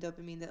serotonin and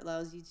dopamine that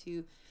allows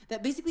you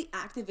that basically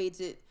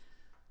activates it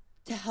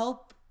to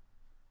help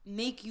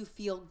make you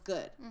feel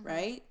good,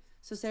 right?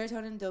 So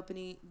serotonin and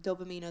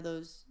dopamine are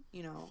those,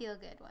 feel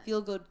good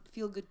ones.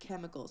 Feel good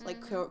chemicals. Like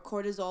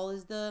cortisol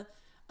is the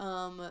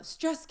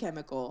stress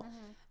chemical.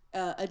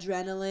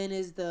 Adrenaline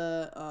is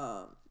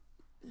the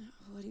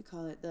what do you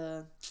call it?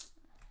 The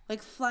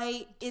like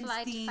flight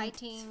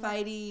instinct,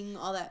 fighting,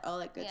 all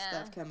that good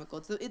stuff,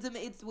 chemicals. So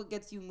it's what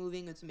gets you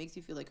moving. It's what makes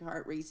you feel like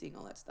heart racing,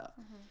 all that stuff.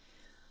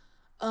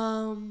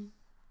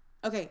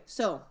 Okay,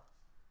 so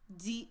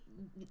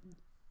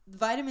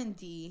vitamin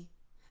D,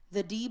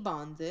 the D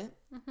bonds it,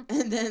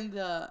 and then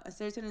the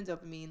serotonin and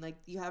dopamine, like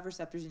you have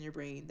receptors in your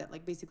brain that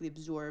like basically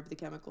absorb the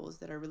chemicals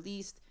that are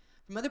released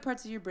from other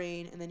parts of your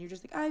brain, and then you're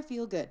just like, I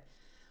feel good.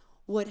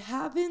 What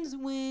happens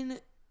when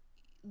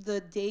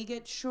the day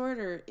gets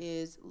shorter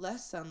is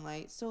less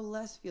sunlight, so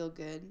less feel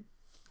good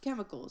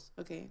chemicals.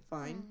 Okay,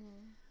 fine.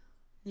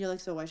 And you're like,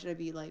 so why should I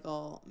be like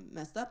all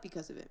messed up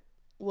because of it?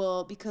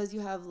 Well, because you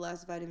have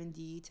less vitamin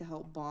D to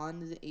help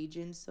bond the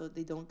agents, so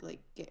they don't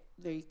like get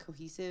very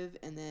cohesive,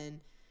 and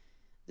then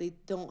they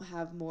don't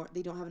have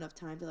enough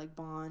time to like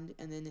bond,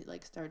 and then it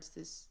like starts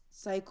this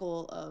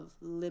cycle of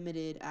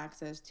limited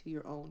access to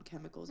your own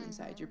chemicals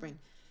inside your brain.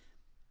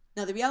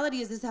 Now, the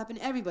reality is this happened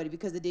to everybody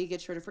because the day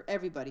gets shorter for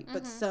everybody.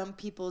 But some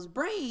people's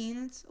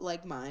brains,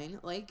 like mine,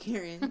 like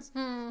Karen's,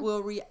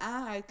 will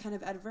react kind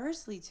of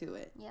adversely to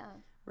it. Yeah.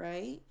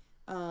 Right?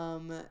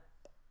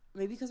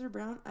 Maybe because we're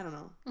brown? I don't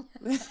know.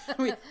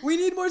 we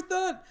need more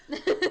sun.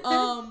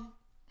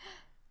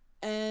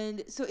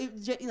 And so it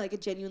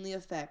genuinely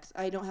affects.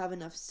 I don't have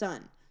enough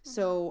sun.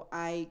 So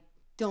I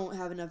don't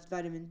have enough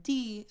vitamin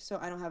D, so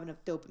I don't have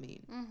enough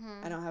dopamine.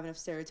 I don't have enough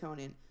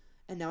serotonin.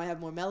 And now I have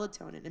more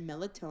melatonin, and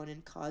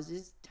melatonin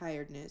causes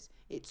tiredness.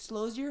 It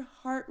slows your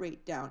heart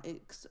rate down.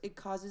 It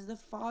causes the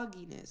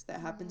fogginess that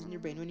happens in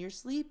your brain when you're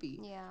sleepy.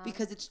 Yeah.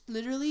 Because it's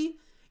literally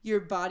your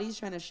body's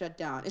trying to shut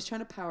down. It's trying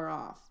to power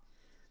off.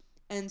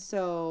 And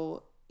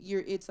so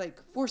it's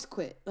like force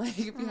quit. Like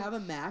if you have a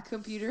Mac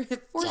computer,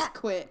 force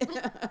quit.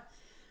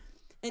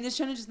 And it's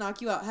trying to just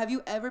knock you out. Have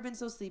you ever been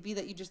so sleepy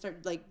that you just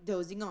start like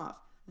dozing off?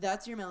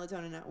 That's your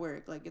melatonin at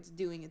work. Like it's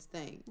doing its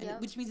thing,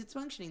 which means it's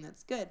functioning.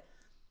 That's good.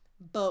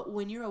 But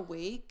when you're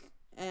awake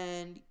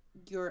and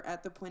you're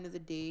at the point of the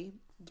day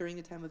during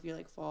the time of your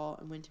like fall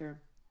and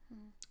winter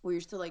where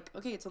you're still like,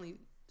 okay, it's only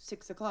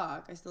 6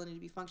 o'clock. I still need to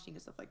be functioning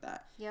and stuff like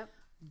that. Yep.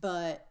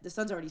 But the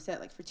sun's already set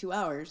like for 2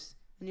 hours,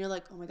 and you're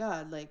like, oh my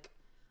god, like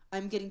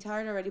I'm getting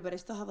tired already, but I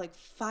still have like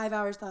 5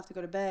 hours till I have to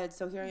go to bed.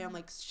 So here I am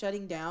like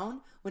shutting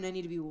down when I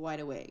need to be wide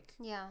awake.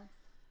 Yeah.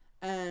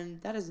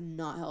 And that is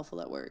not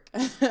helpful at work.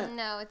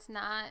 No, it's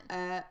not.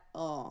 At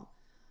all.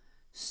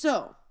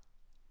 So,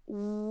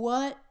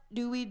 what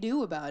do we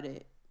do about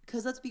it?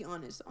 Because let's be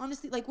honest.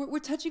 Honestly, like we're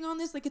touching on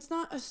this. Like it's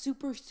not a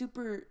super,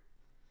 super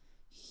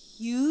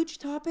huge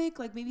topic.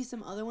 Like maybe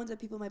some other ones that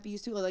people might be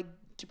used to, or like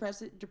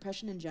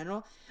depression in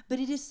general. But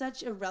it is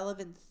such a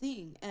relevant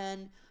thing.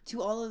 And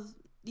to all of,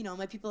 you know,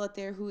 my people out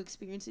there who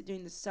experience it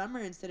during the summer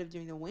instead of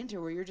during the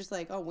winter, where you're just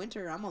like, oh,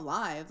 winter, I'm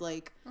alive.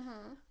 Like,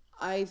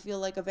 I feel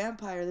like a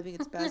vampire living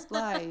its best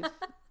life.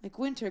 Like,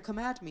 winter, come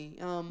at me.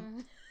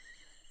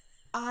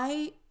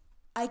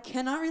 I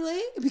cannot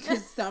relate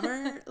because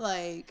summer,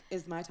 like,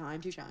 is my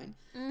time to shine.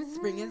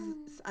 Spring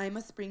is, I'm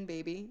a spring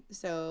baby.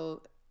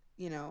 So,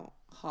 you know,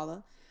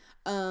 holla.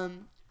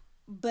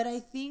 But I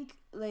think,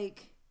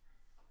 like,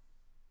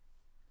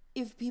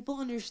 if people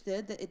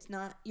understood that it's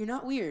not, you're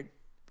not weird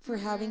for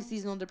having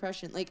seasonal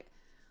depression. Like,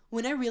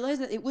 when I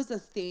realized that it was a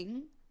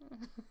thing,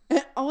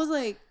 I was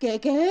like,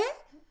 ¿qué?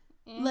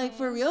 Like,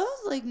 for real?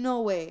 Like,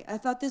 no way. I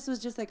thought this was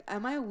just like,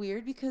 am I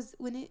weird? Because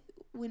when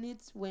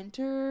it's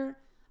winter,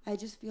 I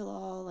just feel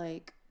all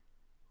like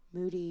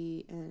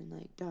moody and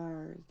like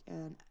dark.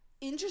 And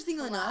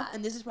interestingly enough,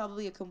 and this is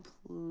probably a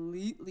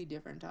completely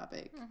different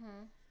topic,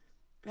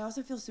 I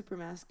also feel super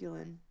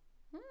masculine.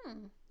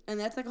 And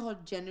that's like a whole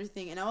gender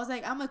thing. And I was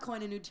like, I'm gonna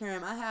coin a new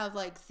term. I have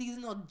like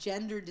seasonal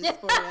gender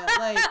dysphoria.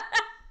 Like,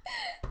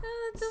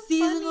 So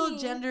seasonal funny.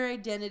 gender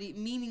identity,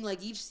 meaning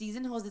like each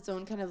season holds its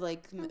own kind of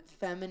like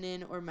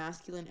feminine or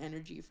masculine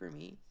energy for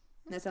me.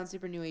 And that sounds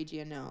super new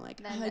agey, I know.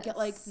 Like, I get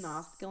like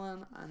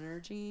masculine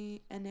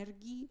energy.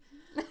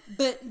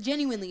 But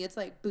genuinely, it's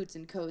like boots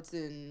and coats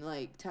and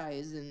like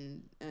ties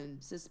and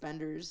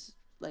suspenders,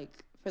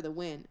 like for the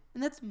win.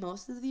 And that's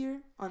most of the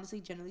year,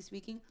 honestly, generally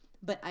speaking.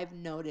 But I've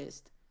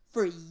noticed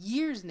for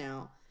years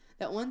now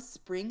that once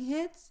spring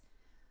hits,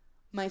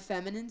 my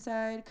feminine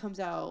side comes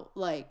out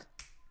like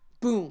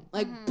boom,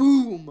 like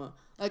boom.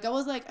 Like I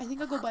was like, I think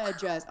I'll go buy a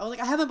dress. I was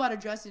like, I haven't bought a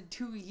dress in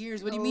 2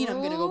 years. What do you mean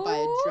I'm gonna go buy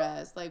a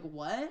dress? Like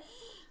what?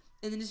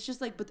 And then it's just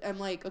like, but I'm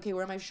like, okay,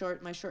 where are my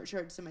short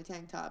shirts and my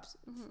tank tops?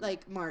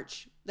 Like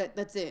March.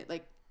 That's it.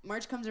 Like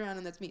March comes around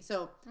and that's me.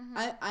 So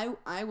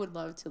I would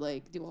love to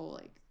like do a whole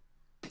like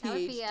That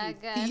would be a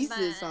PhD good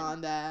thesis one.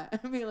 on that.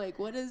 I mean, like,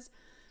 what is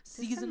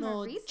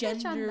seasonal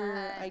research on gender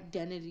that.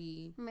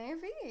 identity?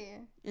 Maybe.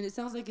 And it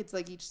sounds like it's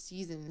like each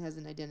season has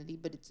an identity,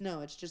 but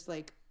it's just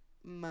like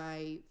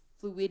my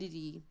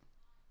fluidity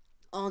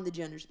on the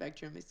gender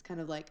spectrum. It's kind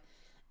of like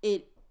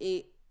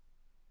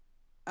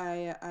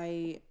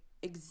I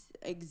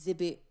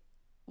exhibit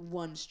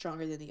one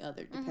stronger than the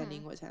other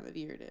depending what time of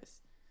year it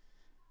is.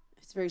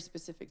 It's very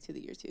specific to the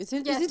year too. It's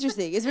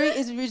interesting. It's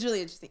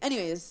really interesting.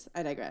 Anyways,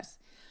 I digress.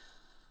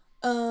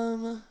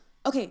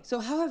 Okay, so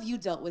how have you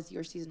dealt with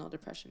your seasonal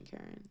depression,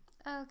 Karen?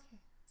 Okay.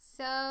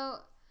 So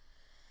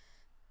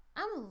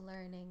I'm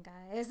learning,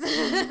 guys.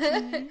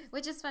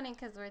 Which is funny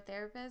because we're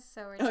therapists,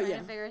 so we're trying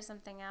to figure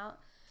something out.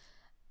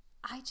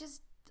 I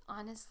just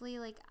honestly,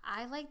 like,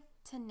 I like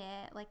to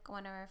knit. Like,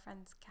 one of our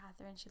friends,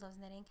 Catherine, she loves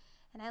knitting.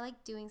 And I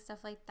like doing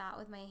stuff like that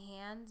with my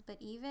hands. But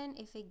even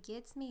if it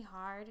gets me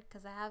hard,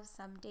 because I have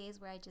some days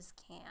where I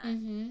just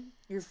can't.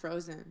 You're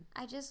frozen.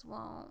 I just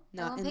won't.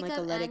 Not I won't in pick like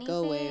a up let anything. it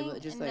go way,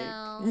 but just like.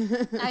 No.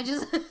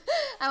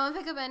 I won't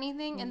pick up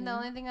anything. And the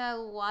only thing I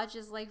watch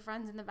is like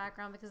Friends in the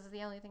background because it's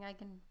the only thing I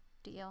can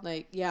deal.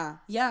 Like,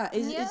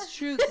 it's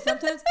true.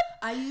 Sometimes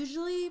I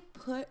usually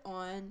put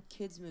on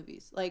kids'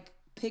 movies. Like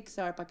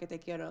Pixar, Pa' Que Te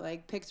Quiero.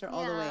 Like Pixar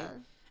all the way.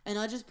 And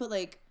I'll just put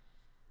like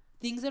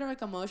things that are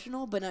like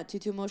emotional, but not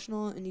too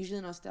emotional, and usually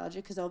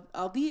nostalgic. Because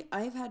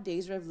I've had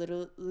days where I've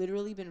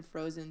literally been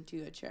frozen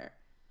to a chair.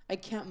 I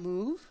can't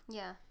move.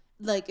 Yeah.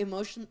 Like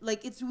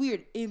like it's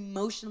weird.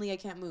 Emotionally, I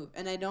can't move,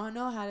 and I don't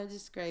know how to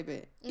describe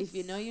it. If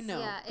you know, you know.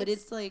 Yeah, but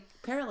it's like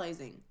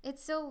paralyzing.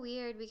 It's so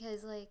weird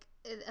because like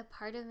a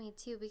part of me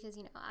too, because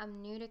you know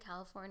I'm new to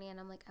California and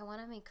I'm like I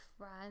want to make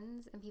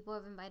friends and people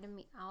have invited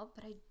me out,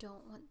 but I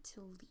don't want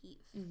to leave.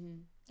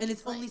 And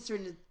it's only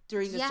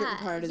during a Yeah, certain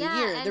part of the yeah,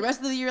 year. and- The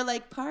rest of the year,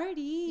 like,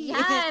 party.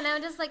 Yeah, and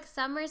I'm just like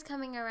summer's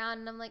coming around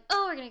and I'm like,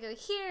 oh, we're gonna go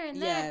here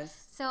and there.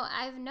 Yes. So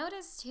I've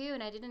noticed too,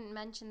 and I didn't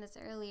mention this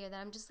earlier,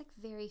 that I'm just like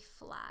very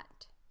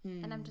flat,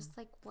 and I'm just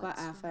like, Flat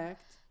what's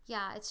affect.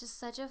 Yeah, it's just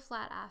such a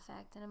flat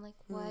affect, and I'm like,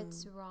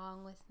 what's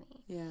wrong with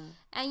me? Yeah.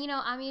 And you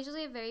know, I'm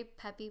usually a very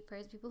peppy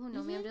person. People who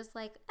know me, I'm just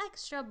like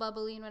extra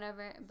bubbly and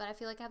whatever. But I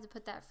feel like I have to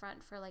put that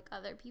front for like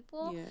other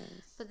people. Yes.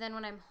 But then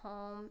when I'm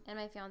home and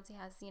my fiance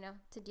has, you know,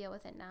 to deal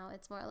with it now,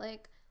 it's more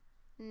like,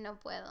 no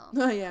puedo.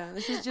 Oh yeah,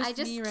 this is I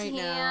just me right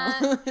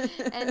can't.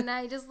 now. And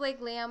I just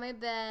like lay on my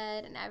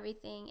bed and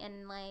everything,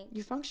 and like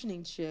Your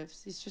functioning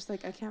shifts. It's just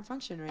like I can't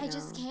function right now. I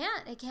just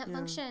can't. I can't Yeah.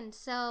 function.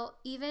 So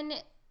even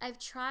I've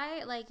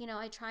tried, like, you know,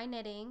 I try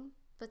knitting,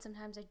 but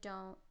sometimes I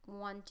don't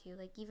want to.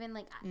 Like, even,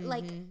 like,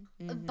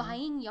 Mm-hmm.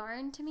 buying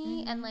yarn to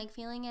me and, like,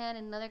 feeling it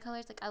in other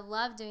colors, like, I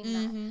love doing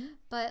that.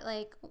 But,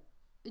 like,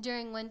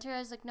 during winter, I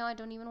was like, no, I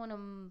don't even want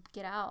to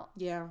get out.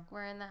 Yeah.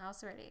 We're in the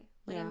house already.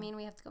 What do you mean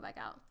we have to go back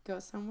out? Go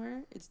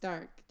somewhere? It's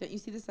dark. Don't you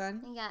see the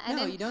sun? Yeah.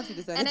 No, you don't see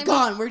the sun. It's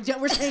gone.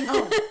 We're staying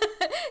home.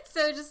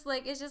 So just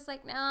like, it's just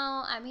like,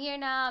 no, I'm here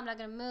now. I'm not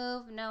going to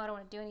move. No, I don't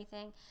want to do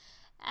anything.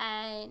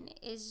 And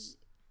it's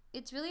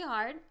really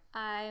hard.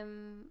 I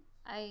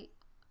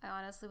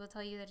honestly will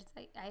tell you that it's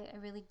like, I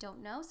really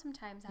don't know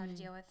sometimes how to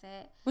deal with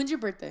it. When's your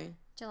birthday?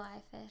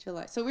 July 5th.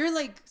 July. So we're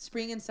like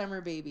spring and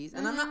summer babies.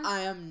 And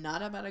I am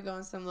not about to go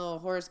on some little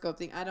horoscope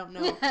thing. I don't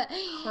know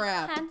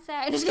crap. Cancer.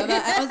 I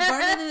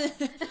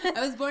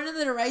was born in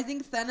the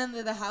rising sun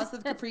under the house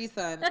of Capri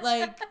Sun.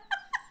 Like,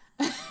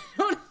 I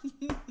don't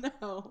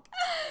know.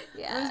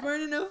 Yeah. I was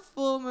born in a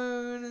full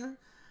moon.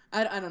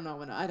 I don't know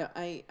when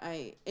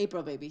I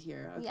April baby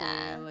here. Okay.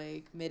 Yeah.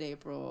 Like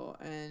mid-April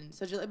and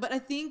so July. But I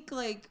think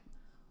like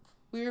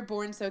we were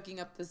born soaking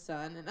up the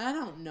sun, and I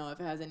don't know if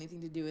it has anything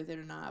to do with it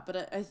or not.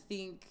 But I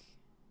think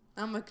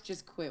I'm gonna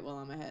just quit while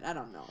I'm ahead. I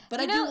don't know, but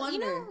I do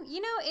wonder.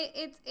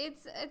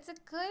 It's a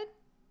good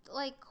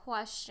like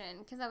question,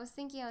 because I was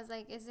thinking, I was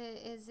like, is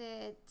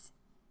it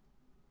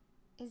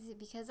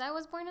because I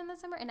was born in the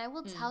summer? And I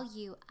will tell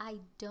you, I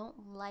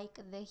don't like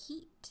the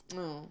heat.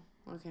 Oh,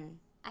 okay.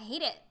 I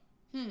hate it.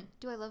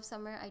 Do I love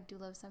summer? I do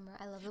love summer.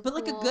 I love the But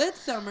pool. like a good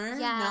summer,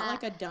 Yeah. not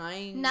like a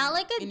dying, Not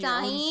like a in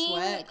dying your own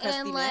sweat, crusty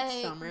and neck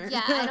like summer.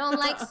 Yeah, I don't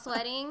like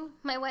sweating.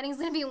 My wedding's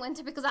gonna be in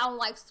winter because I don't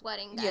like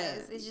sweating, guys.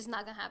 Yeah. It's just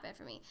not gonna happen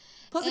for me.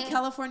 Plus, And the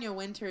California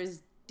winter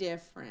is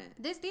different.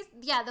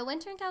 The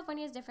winter in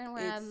California is different.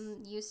 Where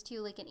I'm used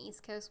to like an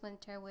East Coast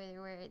winter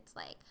where it's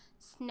like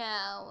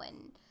snow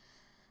and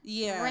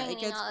it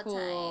gets all the cool,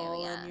 time,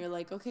 yeah. and you're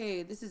like,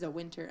 okay, this is a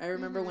winter. I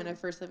remember when I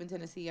first lived in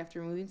Tennessee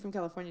after moving from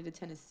California to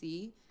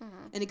Tennessee,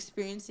 and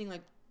experiencing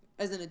like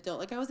as an adult.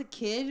 Like I was a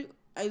kid,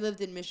 I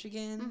lived in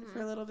Michigan for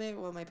a little bit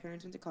while my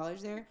parents went to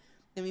college there.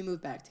 Then we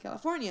moved back to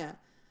California,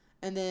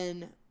 and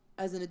then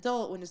as an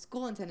adult went to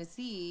school in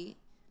Tennessee.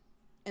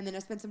 And then I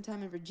spent some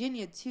time in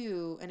Virginia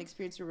too, and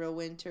experienced a real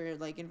winter,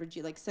 like in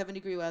Virginia, like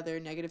 7-degree weather,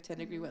 negative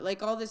 10-degree weather,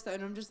 like all this stuff.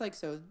 And I'm just like,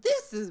 so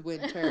this is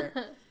winter.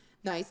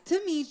 Nice to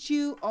meet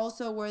you.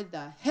 Also, where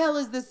the hell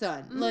is the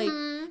sun? Like,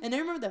 and I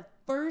remember the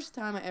first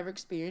time I ever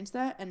experienced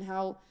that, and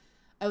how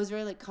I was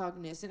very like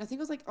cognizant. I think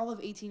I was like all of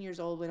 18 years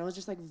old when I was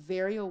just like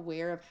very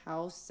aware of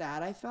how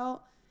sad I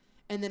felt,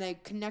 and then I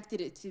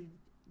connected it to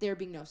there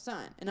being no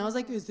sun, and I was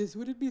like, is this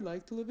what it'd be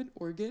like to live in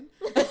Oregon?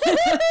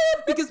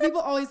 Because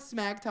people always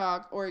smack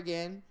talk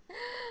Oregon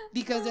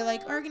because they're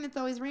like, Oregon, it's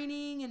always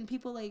raining, and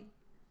people like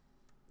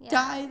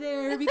die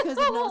there because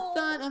of no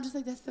sun. I'm just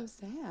like, that's so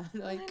sad.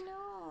 Like, I know.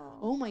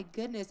 Oh my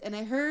goodness. And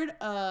I heard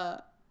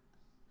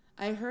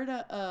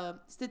a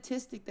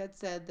statistic that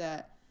said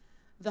that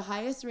the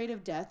highest rate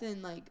of death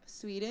in like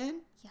Sweden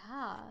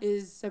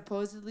is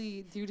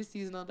supposedly due to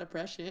seasonal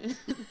depression.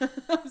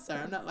 I'm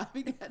sorry, I'm not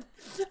laughing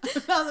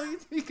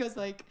because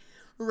like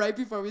right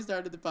before we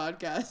started the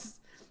podcast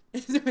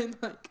is when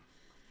like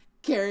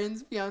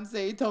Karen's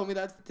fiance told me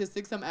that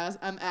statistics.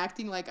 I'm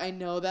acting like I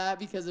know that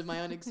because of my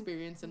own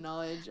experience and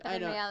knowledge.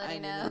 But in reality,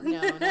 no.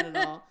 No, not at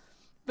all.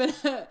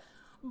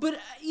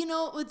 But you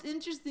know what's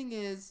interesting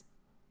is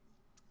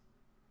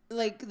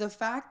like the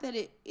fact that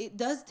it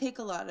does take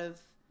a lot of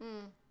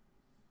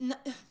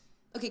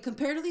okay,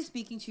 comparatively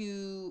speaking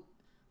to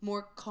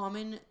more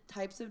common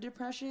types of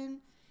depression,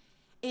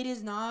 it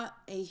is not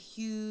a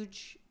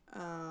huge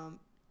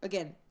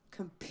again,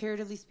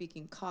 comparatively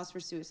speaking, cause for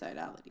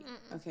suicidality.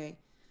 Okay?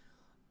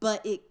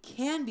 But it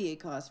can be a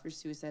cause for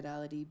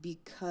suicidality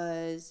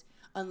because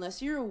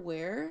unless you're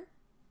aware,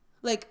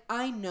 like,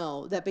 I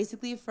know that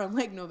basically from,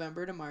 like,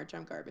 November to March,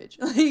 I'm garbage.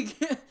 Like,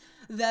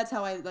 that's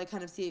how I, like,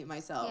 kind of see it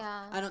myself.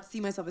 Yeah. I don't see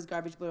myself as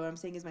garbage, but what I'm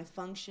saying is my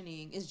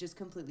functioning is just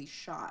completely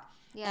shot.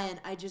 Yeah. And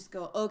I just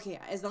go, okay,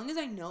 as long as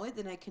I know it,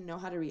 then I can know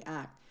how to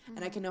react.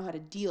 And I can know how to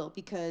deal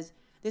because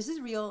this is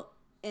real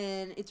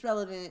and it's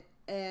relevant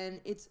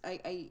and it's,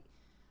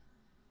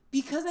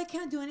 because I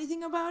can't do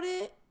anything about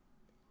it,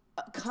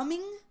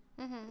 coming...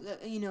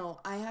 you know,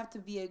 I have to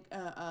be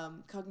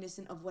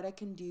cognizant of what I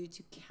can do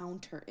to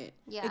counter it.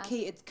 Yeah. Okay,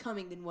 it's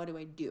coming, then what do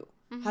I do?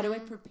 How do I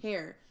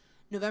prepare?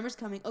 November's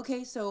coming.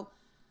 Okay, so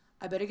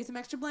I better get some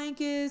extra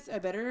blankets. I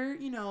better,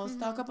 you know,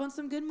 stock up on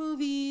some good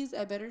movies.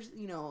 I better,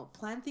 you know,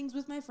 plan things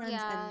with my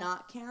friends and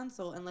not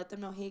cancel and let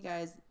them know, hey,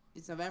 guys,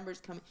 it's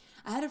November's coming.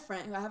 I have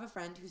a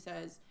friend who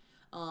says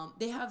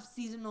they have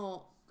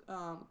seasonal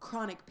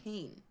chronic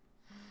pain.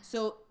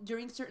 So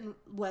during certain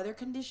weather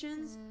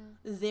conditions,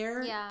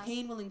 their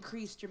pain will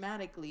increase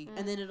dramatically,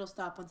 and then it'll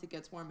stop once it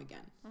gets warm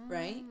again,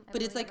 right?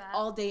 But it's like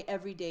all day,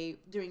 every day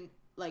during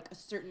like a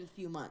certain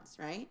few months,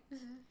 right?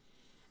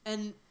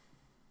 And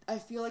I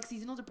feel like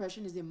seasonal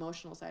depression is the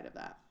emotional side of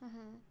that,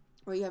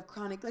 where you have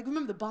chronic, like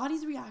remember the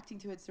body's reacting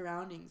to its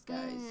surroundings,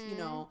 guys. You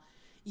know,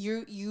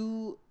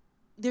 you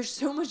there's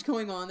so much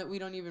going on that we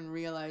don't even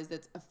realize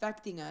that's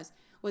affecting us.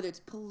 Whether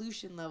it's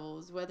pollution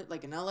levels, whether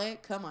like in LA,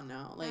 come on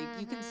now, like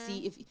you can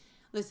see if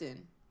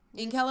Listen,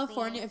 in You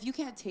California, see. if you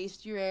can't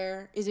taste your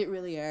air, is it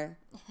really air?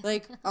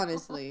 Like,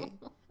 honestly.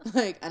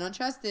 Like, I don't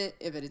trust it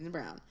if it isn't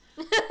brown.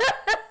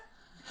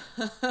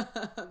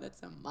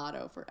 That's a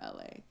motto for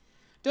LA.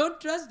 Don't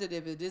trust it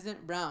if it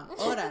isn't brown.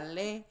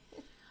 Orale.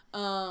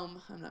 I'm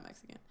not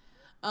Mexican.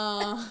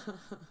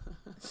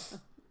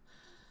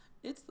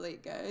 It's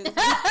late, guys.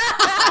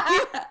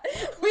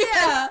 We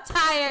are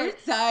tired.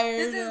 We're tired.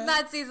 This is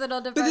not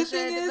seasonal But the depression,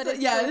 thing is, it's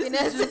yeah,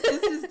 sleepiness.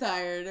 this is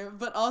tired.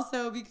 But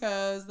also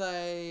because,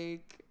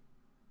 like,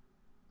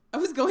 I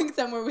was going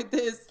somewhere with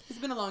this. It's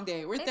been a long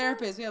day. We're I know,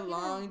 therapists. We have yeah.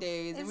 long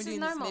days, and This we're is doing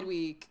this normal.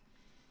 midweek.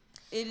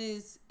 It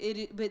is.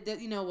 But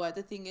you know what?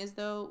 The thing is,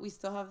 though, we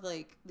still have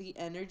like the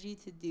energy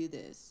to do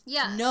this.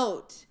 Yeah.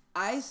 Note: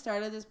 I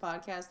started this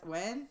podcast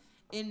when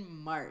in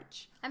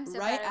March, I'm so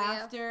right proud of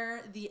you.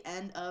 after the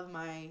end of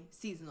my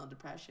seasonal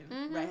depression.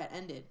 Mhm. Right, had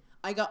ended.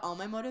 I got all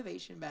my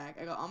motivation back.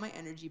 I got all my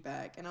energy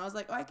back, and I was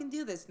like, "Oh, I can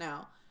do this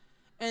now."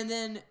 And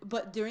then,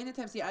 but during the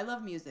time, see, I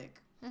love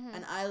music. Mhm.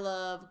 And I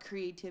love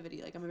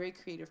creativity. Like, I'm a very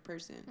creative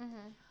person.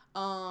 Mhm.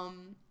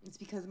 It's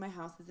because my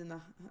house is in the,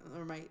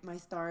 or my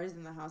star is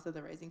in the house of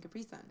the rising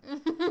Capri Sun.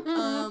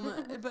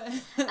 But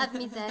Of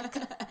music.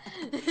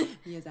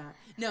 Yes, that.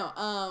 No,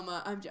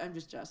 I'm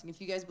just joking.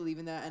 If you guys believe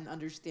in that and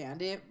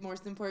understand it,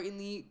 most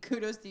importantly,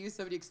 kudos to you.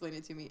 Somebody explain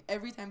it to me.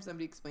 Every time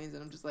somebody explains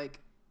it, I'm just like,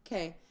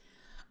 okay.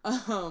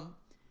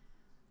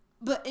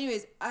 But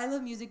anyways, I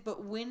love music.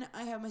 But when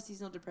I have my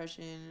seasonal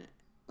depression,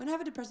 when I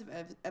have a depressive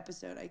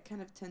episode, I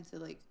kind of tend to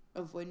like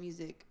avoid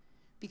music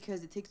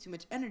because it takes too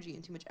much energy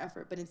and too much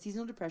effort. But in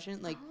seasonal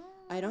depression, like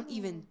I don't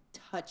even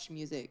touch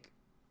music.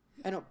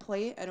 I don't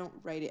play it. I don't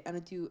write it. I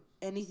don't do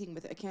anything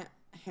with it. I can't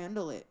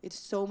handle it. It's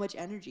so much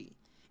energy.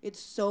 It's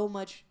so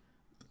much.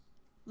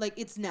 Like,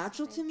 it's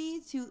natural to me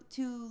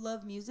to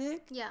love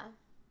music, Yeah.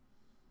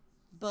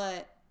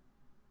 but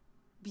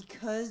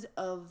because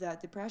of that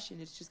depression,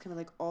 it's just kind of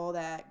like all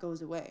that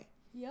goes away.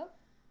 Yep.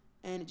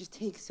 And it just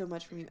takes so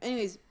much from you.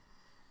 Anyways,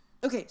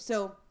 okay,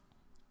 so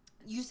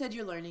you said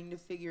you're learning to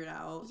figure it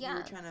out. Yeah. You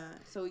were trying to.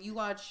 So you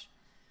watch.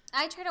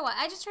 I just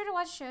try to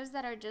watch shows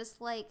that are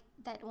just like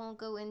that won't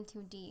go in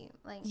too deep.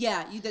 Like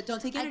Yeah, that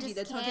don't take I energy. just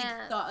That don't take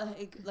can't. thought,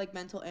 like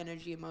mental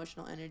energy,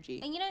 emotional energy.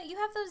 And you know, you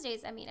have those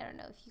days. I mean, I don't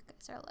know if you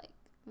guys are like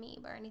me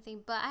or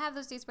anything, but I have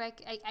those days where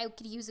I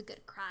could use a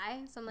good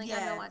cry. So I'm like, I'm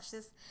Yes. gonna watch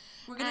this.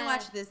 We're gonna and-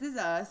 watch This Is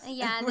Us.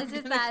 Yeah, and we're this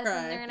is gonna us, cry.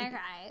 and they're gonna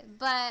cry.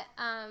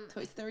 But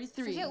Toy Story I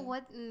 3. forget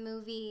what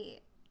movie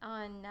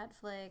on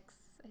Netflix.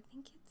 I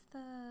think it's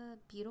The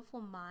Beautiful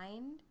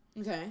Mind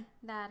Okay.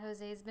 that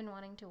Jose's been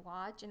wanting to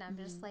watch, and I'm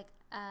just like,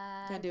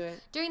 Can't do it.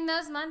 during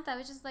those months, I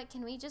was just like,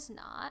 can we just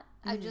not?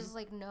 I Mhm. just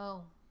like,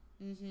 no.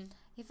 Mm-hmm.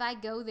 If I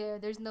go there,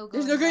 there's no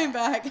going There's no going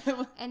back.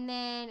 And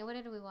then, what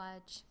did we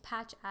watch?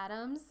 Patch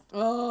Adams.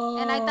 Oh.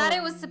 And I thought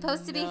it was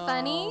supposed to be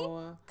funny.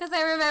 no. Because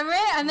I remember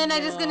it, and then I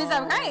just couldn't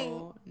stop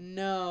crying.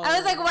 No. I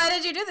was like, why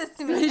did you do this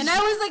to me? And I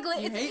was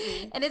like, You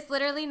hate me. and it's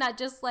literally not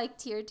just like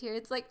tear.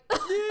 It's like,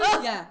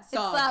 Yeah,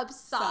 it's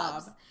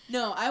sobs.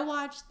 No, I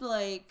watched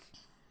like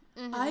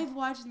Mhm. I've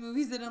watched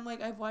movies that I'm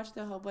like I've watched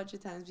a whole bunch of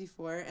times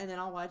before, and then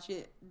I'll watch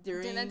it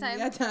during that time?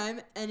 that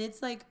time, and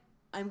it's like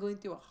I'm going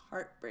through a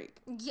heartbreak.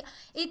 Yeah,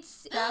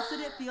 it's That's what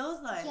it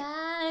feels like.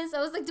 yes.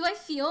 I was like, do I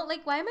feel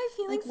like why am I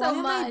feeling Like, so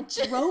why much?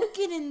 am I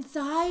broken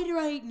inside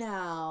right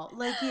now?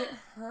 Like, it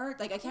hurt.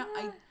 Like, I can't.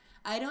 Yeah.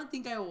 I don't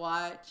think I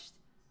watched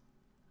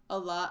a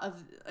lot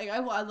of like I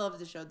love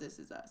the show This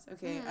Is Us.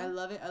 Okay, Mhm. I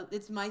love it.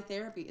 It's my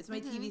therapy. It's my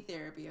Mhm. TV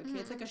therapy. Okay,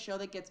 it's like a show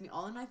that gets me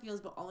all in my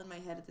feels, but all in my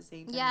head at the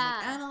same time. I'm Yeah.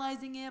 like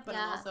analyzing it, but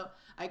I'm Yeah. also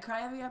I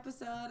cry every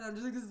episode. And I'm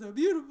just like, this is so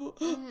beautiful.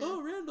 Mhm.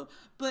 Oh, Randall.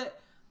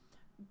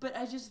 But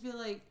I just feel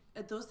like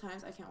at those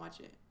times I can't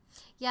watch it.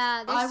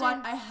 Yeah,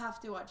 I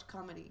have to watch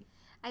comedy.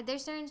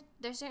 there's certain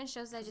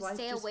shows that I just Life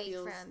stay just awake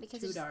feels from because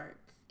too it's dark.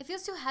 it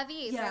feels too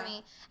heavy Yeah. for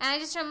me.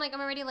 And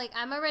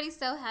I'm already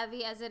so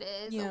heavy as it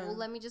is. Yeah. So well,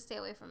 let me just stay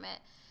away from it.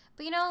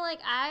 But you know, like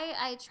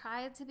I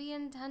try to be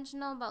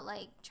intentional about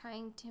like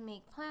trying to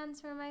make plans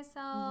for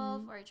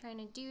myself or trying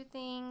to do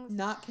things.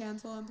 Not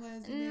cancel on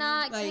plans. you mean?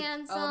 Not like,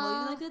 cancel.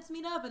 I'll be like, let's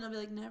meet up, and I'll be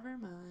like, never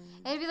mind.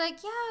 It'd be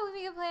like, yeah, we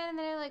make a plan, and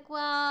then they're like,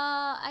 well,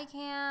 I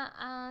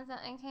can't.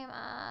 Something came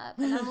up,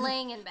 and I'm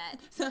laying in bed.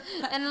 So,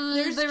 And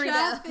there's burrito.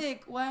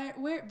 traffic.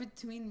 Where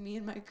between me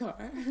and my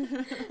car?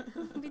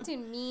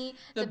 Between me,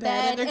 The the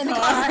bed bed, and and the the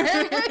car.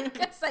 car,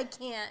 because I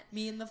can't.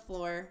 Me and the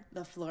floor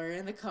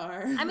and the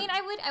car. I mean,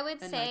 I would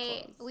And my say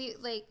clothes. we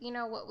like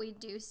what we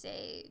do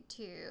say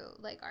to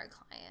like our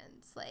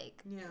clients,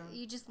 like Yeah.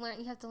 you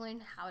have to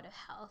learn how to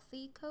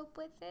healthy cope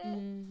with it.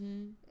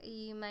 Mm-hmm.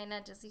 You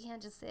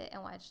can't just sit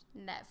and watch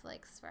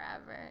Netflix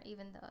forever,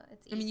 even though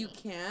it's easy. I mean, you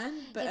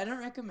can, but I It's- don't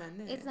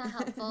recommend it. It's not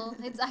helpful.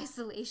 It's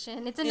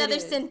isolation. It's another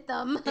is.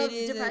 symptom of It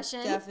is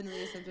depression.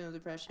 definitely a symptom of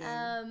depression.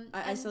 I and-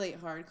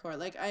 isolate hardcore.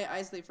 Like, I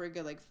isolate for a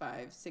good,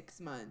 5-6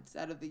 months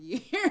out of the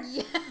year.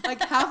 Yeah.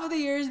 Like, half of the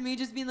year is me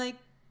just being like,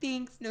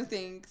 thanks, no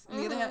thanks. And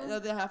the Mhm.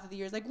 other half of the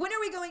year is like, when are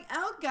we going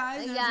out,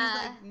 guys? And I'm Yeah.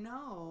 just like,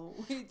 no.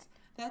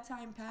 that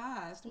time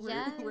passed. We're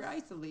Yes. we're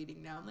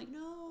isolating now. I'm like,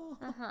 no.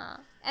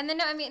 And then,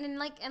 no, I mean,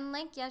 and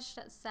like Yash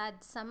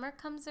said, summer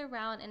comes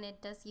around and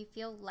it does, you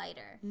feel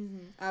lighter.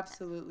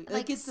 Absolutely.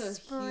 Like it's a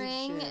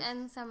spring huge shift.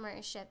 and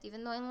summer shift.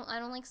 Even though I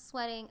don't like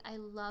sweating, I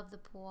love the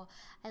pool.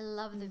 I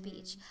love the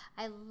beach.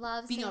 I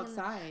love being sitting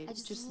outside. I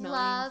just smelling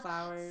love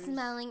flowers.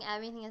 smelling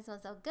everything. It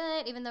smells so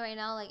good. Even though right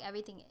now, like,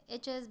 everything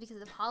itches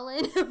because of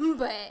pollen.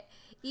 But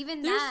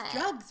even There's that.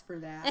 drugs for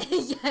that.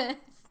 Yes.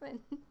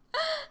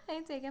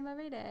 I take them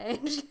every day.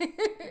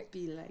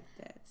 Be like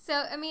that. So,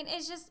 I mean,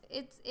 it's just,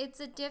 it's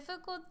a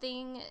difficult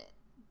thing,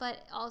 but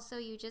also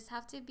you just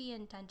have to be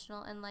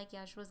intentional. And like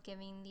Yash was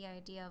giving the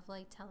idea of,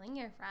 like, telling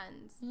your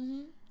friends.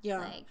 Yeah.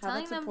 Like, have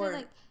telling that them, support.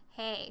 like,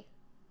 hey,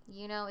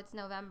 you know, it's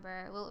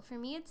November. Well, for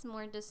me, it's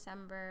more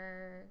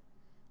December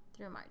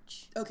through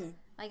March. Okay.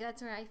 Like,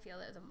 that's where I feel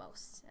it the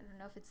most. I don't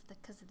know if it's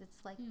because it's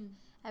like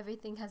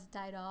everything has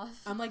died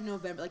off. I'm like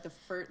November, like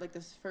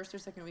the first or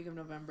second week of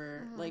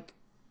November. Like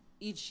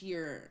each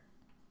year,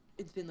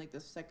 it's been like the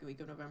second week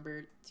of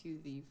November to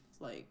the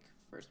like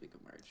first week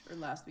of March or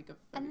last week of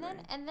February.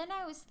 And then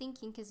I was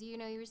thinking, because you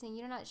know, you were saying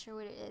you're not sure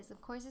what it is.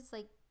 Of course, it's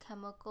like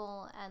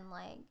chemical and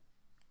like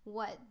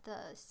what the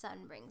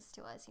sun brings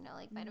to us, you know,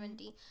 like vitamin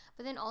D.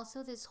 But then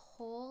also this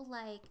whole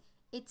like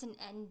it's an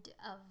end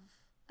of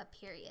a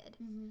period.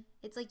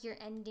 It's like you're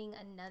ending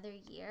another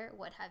year.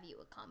 What have you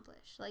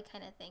accomplished? Like,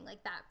 kind of thing.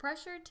 Like, that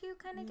pressure too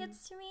kind of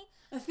gets to me.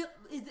 I feel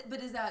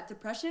is that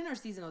depression or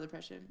seasonal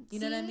depression? You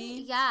know what I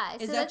mean? Yeah.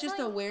 Is so that that's just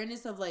like,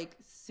 awareness of like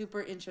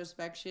super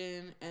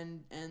introspection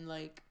and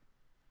like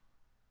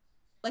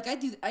I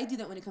do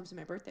that when it comes to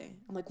my birthday.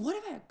 I'm like, what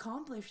have I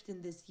accomplished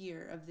in this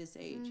year of this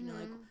age? You know,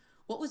 like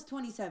what was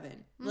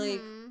 27?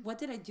 Like what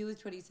did I do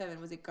with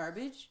 27? Was it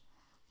garbage?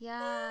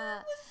 Yeah.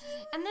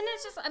 And then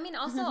it's just, I mean,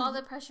 also all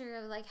the pressure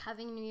of like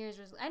having New Year's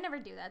I never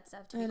do that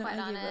stuff, to be quite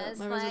honest.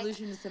 My like,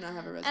 resolution is to not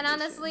have a resolution. and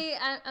honestly,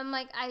 I'm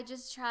like, I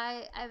just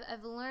try,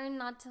 I've learned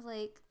not to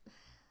like,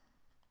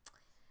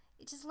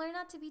 just learn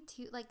not to be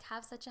too, like,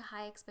 have such a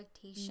high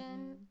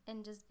expectation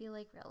and just be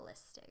like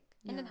realistic.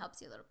 And it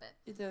helps you a little bit.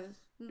 It does.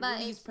 But it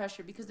relieves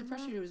pressure because the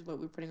pressure is what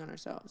we're putting on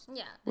ourselves.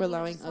 Yeah. We're and you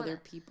allowing just other wanna-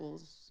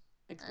 people's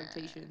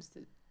expectations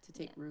to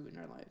take root in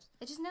our lives.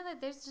 I just know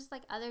that there's just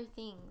like other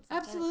things.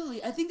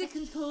 Absolutely. I think that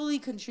can totally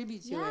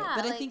contribute to it. Yeah,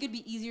 But I like- think it'd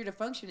be easier to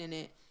function in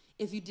it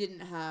if you didn't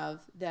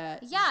have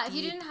that Yeah, if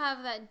you deep didn't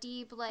have that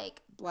deep,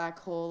 like, black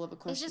hole of a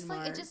question it's just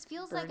mark like, it just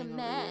feels like a burning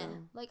over meh.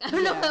 you. Like, I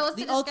don't know how else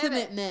the to describe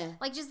ultimate it. meh.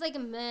 Like, just like a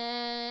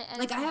meh. And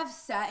Like it's I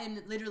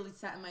have literally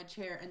sat in my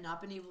chair and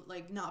not been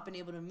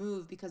able to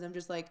move because I'm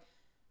just like,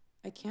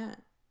 I can't.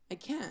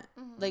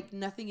 Like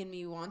nothing in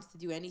me wants to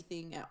do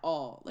anything at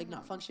all. Like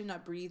not function,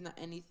 not breathe, not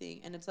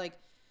anything. And it's like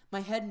my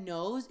head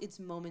knows it's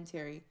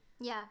momentary,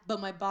 Yeah. but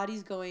my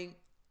body's going,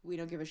 we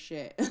don't give a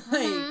shit.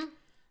 Like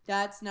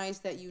that's nice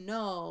that you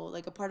know.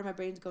 Like a part of my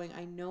brain's going,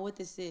 I know what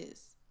this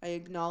is. I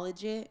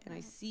acknowledge it and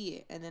I see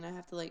it, and then I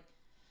have to like,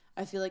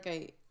 I feel like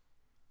I,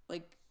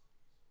 like,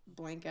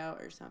 blank out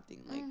or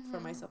something like for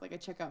myself. Like I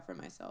check out for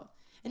myself,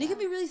 and it can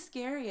be really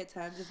scary at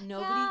times if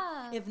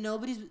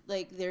nobody's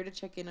like there to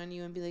check in on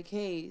you and be like,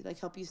 hey, like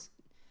help you.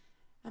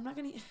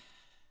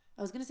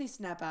 I was gonna say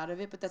snap out of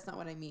it, but that's not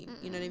what I mean.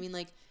 You know what I mean?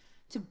 Like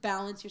to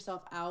balance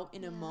yourself out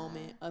in a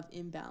moment of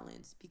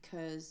imbalance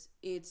because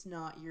it's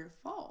not your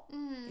fault.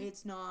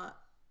 It's not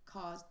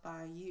caused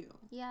by you.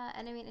 Yeah,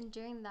 and I mean, and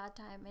during that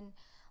time, and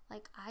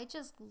like, I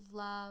just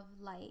love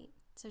light.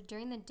 So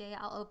during the day,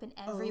 I'll open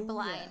every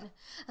blind. Yeah.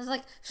 I was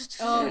like,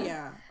 Oh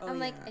yeah. I'm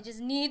like, I just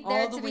need all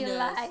there the to windows, be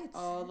lights.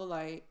 all the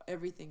light,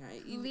 everything.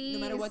 No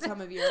matter what Please.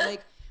 time of year.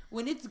 Like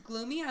when it's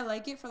gloomy, I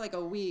like it for like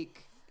a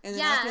week, and then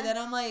Yeah. after that,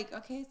 I'm like,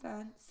 okay,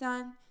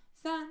 sun,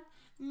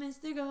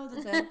 Mr.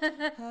 Golden Sun,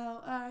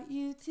 how are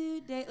you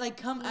today? Like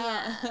come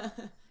out.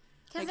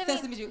 Like I mean-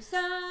 Sesame Street,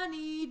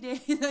 sunny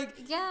days, like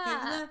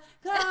Yeah.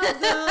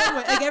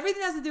 like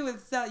everything has to do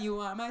with sun. You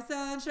are my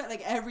sunshine,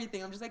 like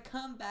everything. I'm just like,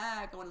 come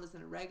back. I want to listen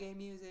to reggae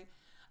music.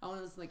 I want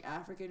to listen to like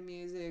African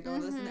music. I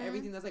want to listen to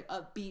everything that's like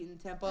upbeat and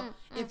tempo.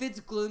 If it's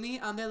gloomy,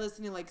 I'm there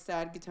listening to like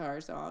sad guitar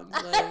songs,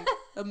 like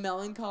the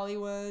melancholy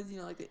ones, you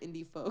know, like the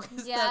indie folk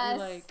stuff. Yes.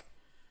 You're like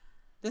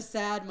the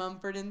sad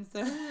Mumford and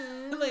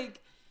Son.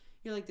 Like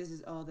you're like, this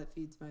is all that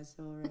feeds my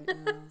soul right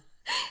now.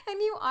 And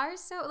you are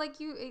so, like,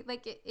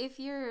 if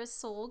your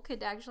soul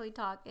could actually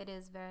talk, it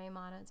is very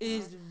monotone. It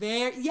is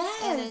very,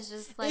 yes. And it's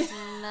just like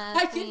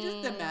nothing. I can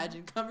just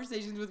imagine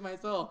conversations with my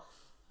soul.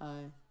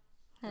 Hi,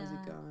 how's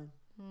it going?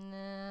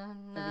 No,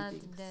 not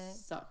Everything today.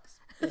 sucks.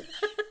 Bitch.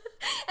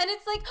 And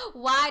it's like,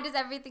 why does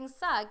everything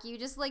suck? You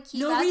just like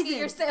keep No asking reason.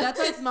 yourself. That's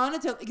why it's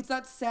monotone. Like, it's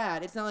not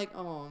sad. It's not like,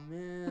 oh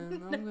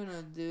man, I'm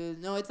gonna do.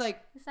 No, it's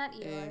like It's not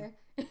Hey.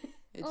 Eeyore.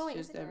 it's Oh, wait,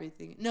 just is it Eeyore?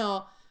 everything.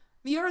 No,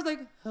 Eeyore's like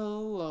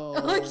hello.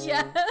 Oh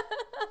yeah.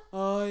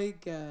 I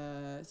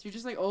guess you're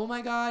just like, oh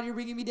my god, you're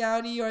bringing me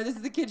down, Eeyore. This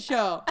is the kid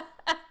show.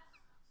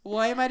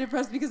 Why am I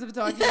depressed because of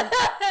talking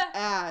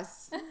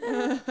ass?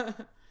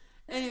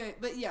 Anyway,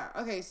 but yeah,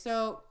 okay,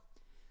 so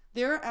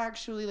there are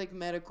actually like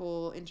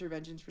medical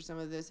interventions for some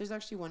of this. There's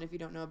actually one, if you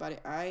don't know about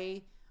it.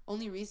 I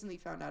only recently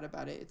found out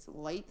about it. It's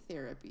light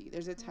therapy.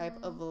 There's a type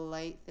of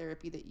light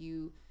therapy that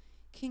you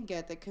can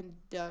get that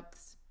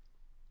conducts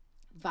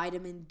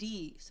vitamin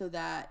D so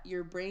that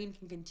your brain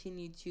can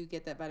continue to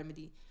get that vitamin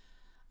D,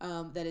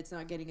 that it's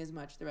not getting as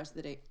much the rest of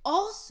the day.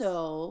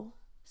 Also,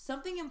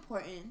 something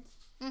important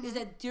is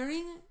that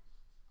during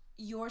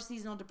your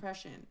seasonal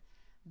depression,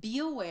 be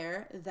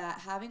aware that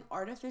having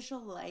artificial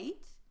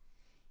light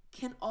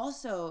can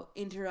also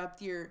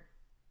interrupt your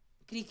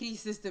Kri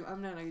system.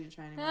 I'm not going to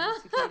try anymore.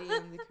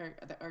 Circadian,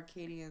 the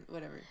Arcadian,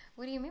 whatever.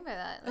 What do you mean by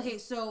that? Okay,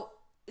 so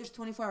there's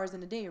 24 hours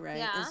in a day, right?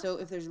 Yeah. And so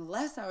if there's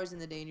less hours in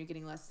the day and you're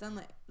getting less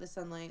sunlight,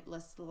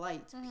 less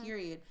light,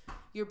 period,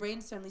 your brain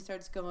suddenly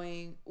starts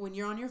going, when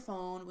you're on your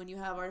phone, when you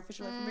have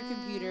artificial light from your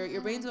computer,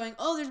 your brain's going,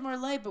 oh, there's more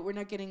light, but we're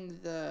not getting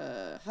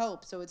the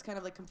help. So it's kind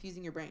of like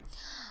confusing your brain.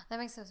 That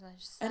makes so much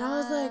sense. And I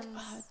was like,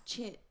 oh,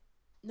 shit,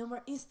 no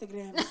more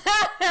Instagram.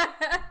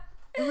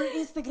 No more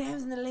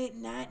Instagrams in the late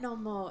night no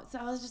more. So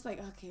I was just like,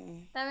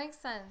 okay. That makes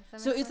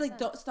sense. So it's like,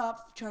 don't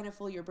stop trying to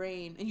fool your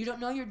brain, and you don't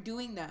know you're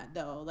doing that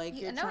though. Like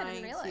you're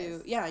trying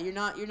to, yeah, you're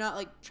not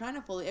like trying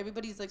to fool it.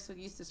 Everybody's like so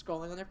used to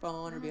scrolling on their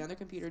phone or be on their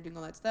computer doing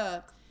all that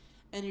stuff,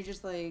 and you're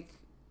just like,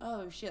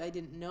 oh shit, I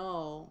didn't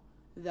know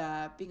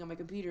that being on my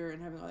computer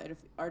and having all that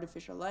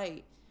artificial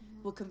light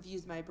will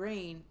confuse my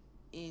brain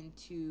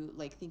into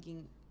like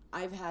thinking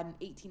I've had an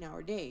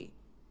 18-hour day,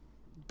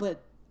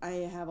 but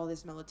I have all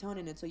this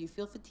melatonin, and so you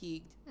feel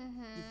fatigued,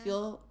 you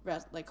feel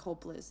like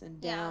hopeless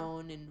and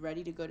down and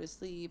ready to go to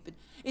sleep. And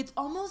it's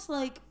almost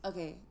like,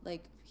 okay,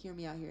 like hear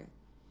me out here.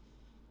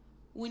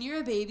 When you're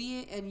a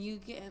baby and you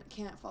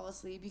can't fall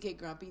asleep, you get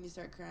grumpy and you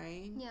start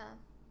crying. Yeah.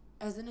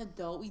 As an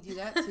adult, we do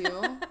that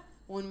too.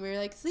 When we're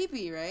like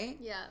sleepy, right?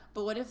 Yeah.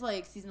 But what if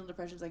like seasonal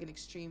depression is like an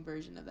extreme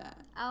version of that?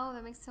 Oh,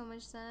 that makes so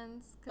much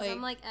sense. Because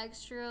I'm like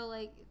extra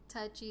like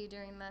touchy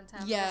during that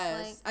time.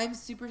 Yes. I'm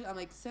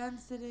like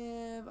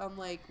sensitive. I'm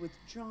like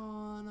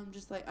withdrawn. I'm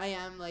just like, I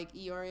am like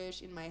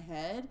Eeyore-ish in my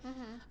head.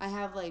 I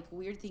have like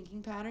weird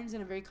thinking patterns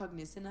and I'm very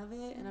cognizant of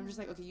it. And I'm just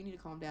like, okay, you need to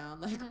calm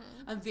down. Like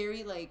I'm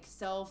very like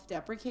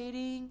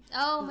self-deprecating.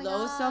 Oh my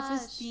low gosh.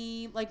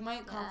 Self-esteem. Like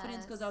my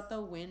confidence goes out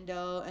the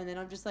window. And then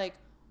I'm just like,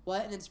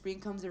 what? And then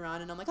spring comes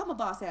around and I'm like, I'm a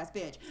boss ass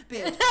bitch.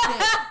 Bitch.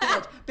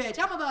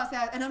 I'm a boss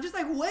ass. And I'm just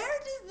like, where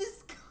does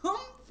this come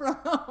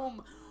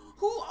from?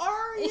 Who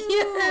are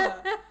you? Yeah.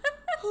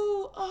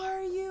 Who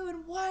are you?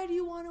 And why do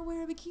you want to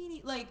wear a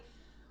bikini? Like,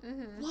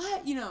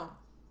 what? You know.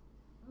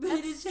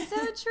 That's so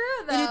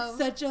true, though. And it's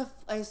such a,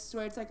 I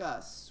swear it's like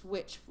a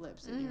switch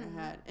flips in your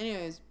head.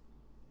 Anyways,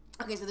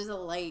 okay, so there's a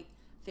light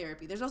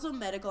therapy. There's also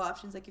medical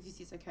options, like if you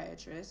see a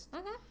psychiatrist.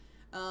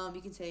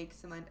 You can take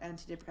some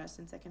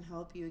antidepressants that can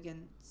help you,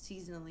 again,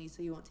 seasonally,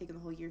 so you won't take them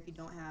the whole year if you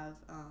don't have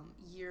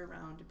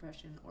year-round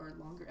depression or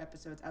longer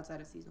episodes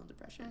outside of seasonal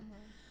depression.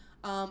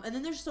 And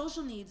then there's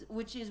social needs,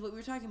 which is what we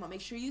were talking about.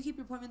 Make sure you keep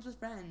your appointments with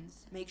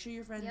friends. Make sure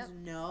your friends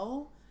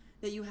know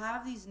that you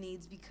have these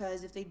needs,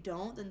 because if they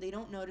don't, then they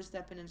don't know to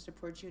step in and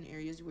support you in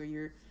areas where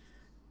you're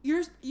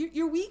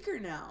weaker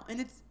now. And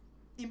it's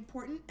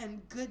important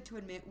and good to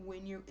admit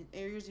when you're in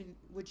areas in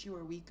which you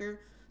are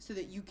weaker, so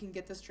that you can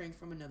get the strength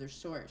from another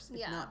source,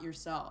 if not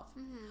yourself.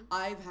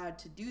 I've had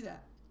to do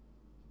that,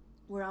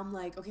 where I'm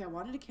like, okay, I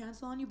wanted to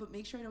cancel on you, but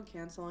make sure I don't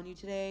cancel on you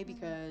today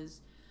because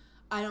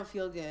I don't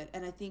feel good,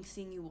 and I think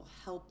seeing you will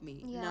help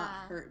me, not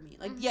hurt me.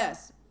 Like,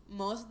 yes,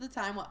 most of the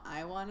time what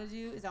I want to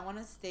do is I want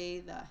to stay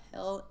the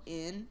hell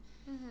in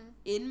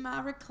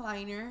my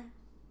recliner,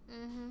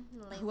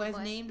 who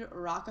I've named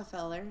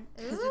Rockefeller,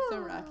 because it's a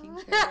rocking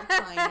chair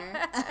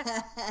recliner.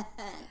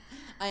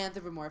 I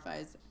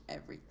anthropomorphize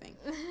everything.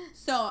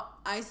 So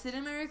I sit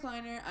in my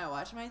recliner, I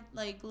watch my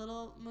like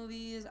little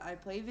movies, I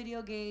play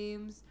video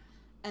games,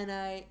 and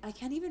I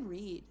can't even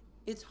read.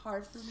 It's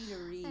hard for me to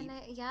read. And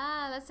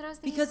that's what I was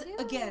thinking because too.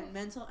 Again,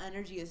 mental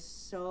energy is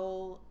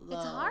so low.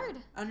 It's hard.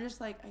 I'm just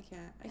like, I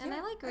can't. And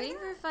I like reading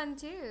for fun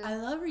too. I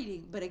love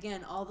reading, but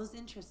again, all those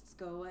interests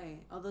go away.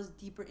 All those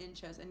deeper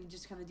interests, and you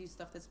just kind of do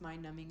stuff that's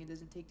mind numbing. It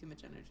doesn't take too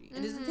much energy.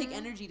 It doesn't take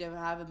energy to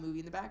have a movie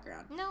in the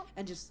background. No.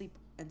 And just sleep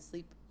and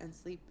sleep and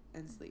sleep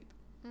and sleep.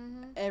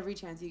 Every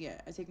chance you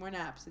get. I take more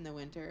naps in the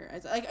winter.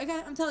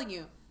 I'm telling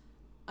you,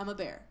 I'm a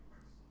bear.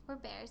 We're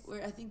bears.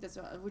 I think that's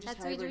what we're just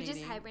hibernating. We're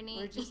just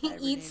hibernating.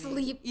 Eat,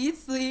 sleep. Eat,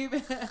 sleep.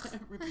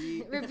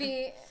 Repeat.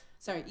 Repeat.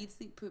 Sorry, eat,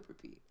 sleep, poop,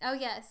 repeat. Oh,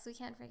 yes. We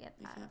can't forget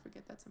that. We can't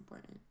forget that's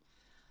important.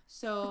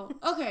 So,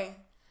 okay.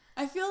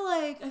 I feel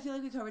like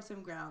we covered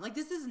some ground. Like,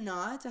 this is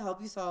not to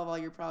help you solve all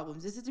your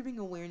problems. This is to bring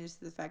awareness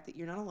to the fact that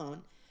you're not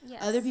alone.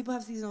 Yes. Other people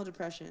have seasonal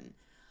depression.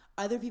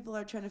 Other people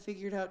are trying to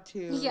figure it out,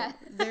 too. Yeah.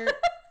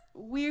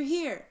 We're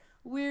here.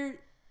 We're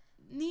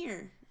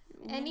near.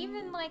 And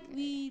even like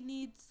we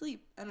need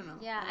sleep. I don't know.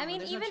 Yeah, I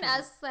mean, even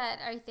us that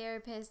are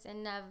therapists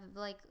and have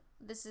like,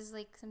 this is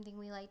like something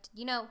we like.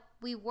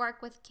 We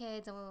work with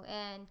kids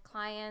and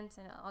clients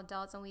and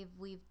adults, and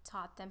we've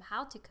taught them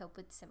how to cope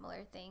with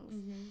similar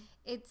things.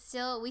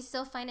 We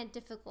still find it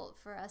difficult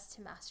for us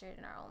to master it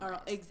in our own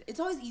lives. It's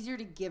always easier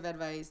to give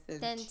advice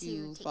than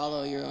to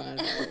follow your own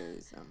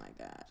advice. Oh my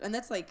gosh, and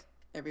that's like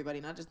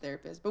everybody, not just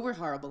therapists, but we're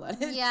horrible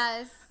at it.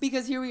 Yes.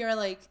 Because here we are,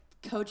 like,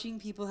 coaching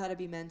people how to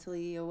be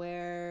mentally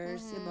aware,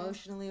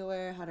 emotionally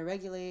aware, how to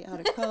regulate, how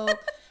to cope,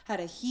 how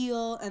to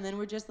heal. And then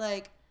we're just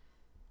like,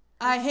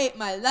 I hate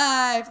my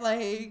life.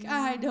 Like,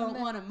 I don't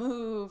want to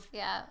move.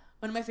 Yeah.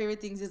 One of my favorite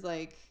things is,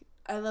 like,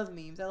 I love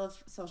memes. I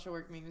love social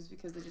work memes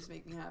because they just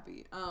make me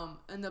happy.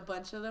 And a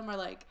bunch of them are,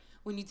 like,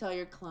 when you tell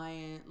your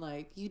client,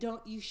 like, you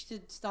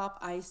should stop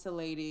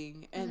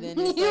isolating. And then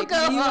it's like,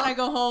 me when I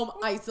go home,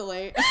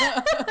 isolate.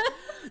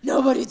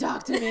 Nobody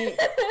talk to me.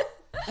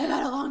 I've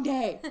had a long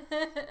day.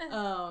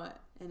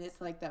 And it's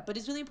like that. But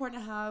it's really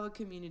important to have a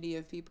community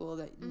of people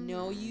that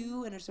know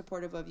you and are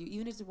supportive of you.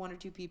 Even if it's one or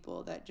two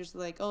people that just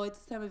like, oh, it's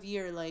this time of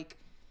year. Like,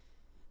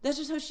 that's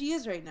just how she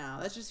is right now.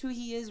 That's just who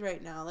he is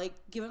right now. Like,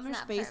 give them their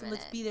space and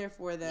let's be there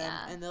for them.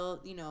 Yeah. And they'll,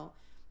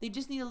 they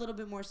just need a little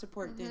bit more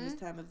support during this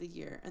time of the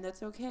year. And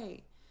that's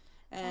okay.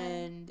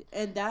 And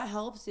that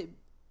helps it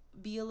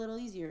be a little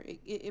easier.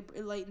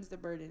 It lightens the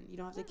burden. You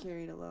don't have to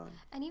carry it alone.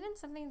 And even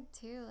something,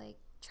 too, like,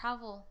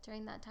 travel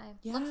during that time.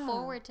 Yeah. Look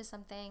forward to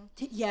something.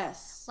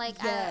 Yes. Like,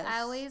 yes. I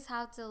always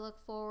have to look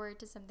forward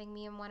to something.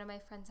 Me and one of my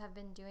friends have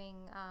been doing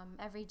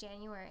every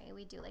January.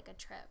 We do, like, a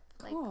trip.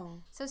 Cool. Like,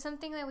 so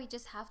something that we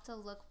just have to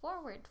look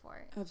forward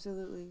for.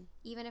 Absolutely.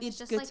 Even if it's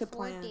just, like,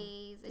 4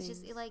 days. It's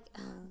just, like,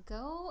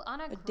 go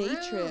on a cruise.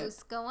 Day trip.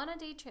 Go on a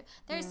day trip.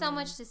 There's so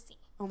much to see.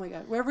 Oh, my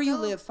God. Wherever you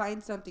live,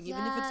 find something.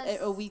 Even if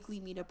it's a weekly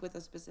meetup with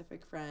a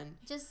specific friend.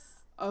 Just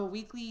a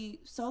weekly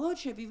solo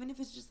trip, even if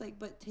it's just like,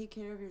 but take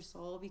care of your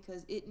soul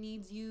because it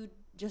needs you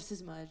just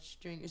as much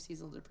during your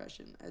seasonal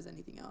depression as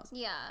anything else.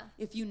 Yeah.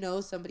 If you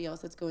know somebody else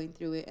that's going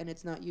through it and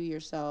it's not you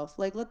yourself,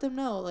 like, let them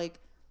know,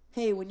 like,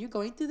 hey, when you're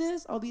going through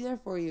this, I'll be there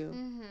for you.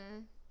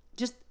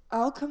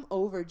 I'll come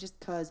over just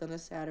cause on a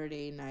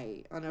Saturday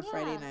night, on a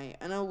Friday night,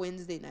 on a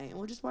Wednesday night, and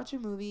we'll just watch a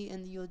movie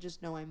and you'll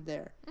just know I'm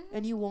there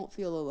and you won't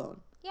feel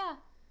alone. Yeah.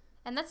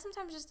 And that's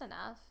sometimes just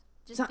enough.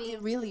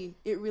 It really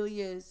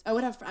is. I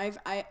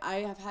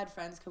have had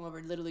friends come over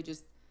and literally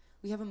just,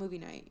 we have a movie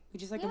night. We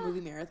just like a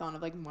movie marathon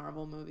of like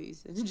Marvel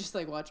movies and just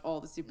like watch all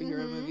the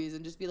superhero movies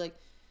and just be like,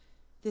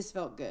 this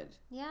felt good.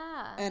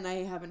 Yeah. And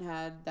I haven't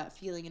had that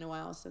feeling in a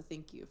while, so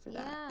thank you for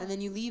that. And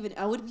then you leave and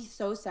I would be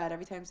so sad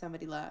every time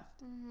somebody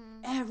left.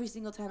 Every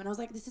single time. And I was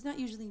like, this is not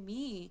usually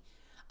me.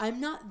 I'm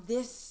not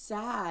this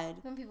sad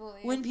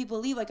when people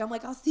leave. Like, I'm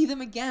like, I'll see them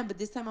again. But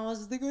this time I was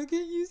just like, why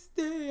can't you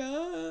stay?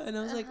 And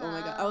I was like, oh my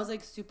God. I was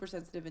like super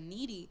sensitive and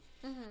needy.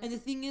 And the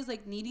thing is,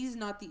 like, needy is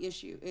not the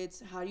issue.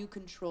 It's how do you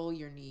control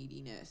your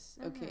neediness,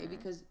 okay?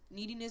 Because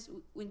neediness,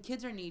 when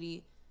kids are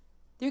needy,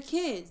 they're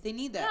kids. They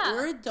need that. Yeah.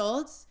 We're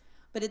adults,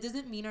 but it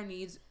doesn't mean our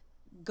needs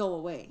go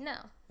away. No.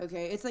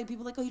 Okay? It's like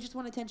people are like, oh, you just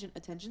want attention.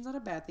 Attention's not a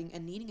bad thing,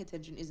 and needing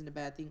attention isn't a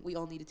bad thing. We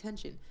all need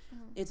attention.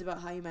 It's about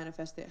how you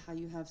manifest it, how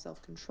you have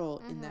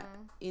self-control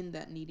in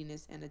that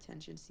neediness and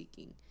attention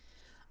seeking.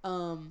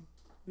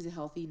 Is it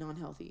healthy,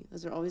 non-healthy?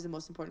 Those are always the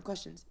most important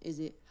questions. Is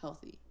it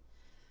healthy?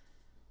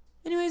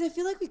 Anyways, I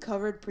feel like we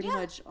covered pretty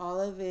much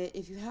all of it.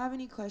 If you have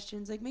any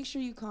questions, like, make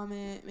sure you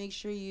comment. Make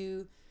sure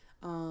you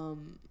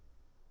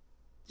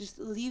just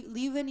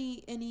leave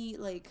any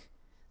like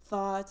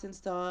thoughts and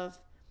stuff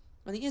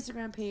on the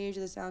Instagram page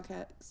or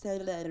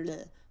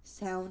the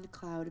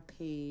SoundCloud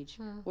page,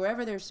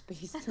 wherever there's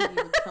space to leave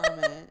a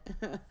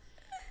comment.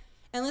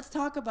 And let's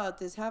talk about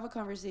this. Have a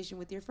conversation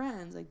with your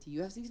friends. Like, do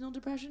you have seasonal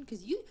depression?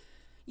 Because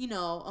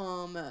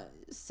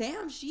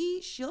Sam,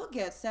 she'll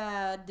get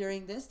sad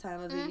during this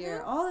time of the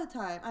year all the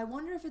time. I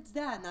wonder if it's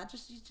that, not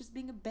just she's just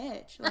being a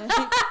bitch. Like,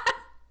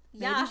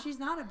 maybe she's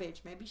not a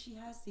bitch. Maybe she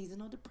has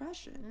seasonal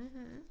depression.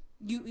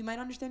 You might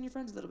understand your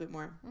friends a little bit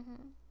more.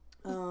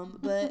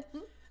 But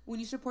when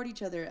you support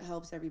each other, it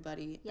helps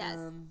everybody. Yes.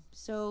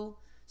 So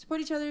support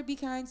each other, be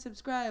kind,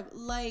 subscribe,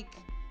 like,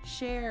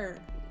 share,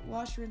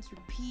 wash, rinse,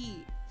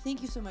 repeat.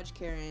 Thank you so much,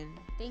 Karen,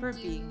 for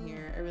being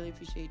here. I really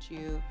appreciate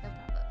you. No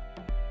problem.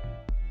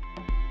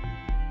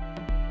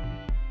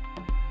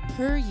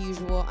 Per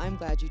usual, I'm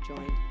glad you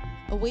joined.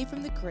 Away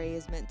from the Gray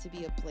is meant to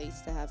be a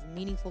place to have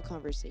meaningful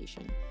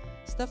conversation.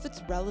 Stuff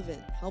that's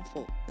relevant,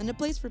 helpful, and a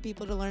place for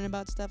people to learn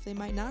about stuff they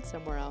might not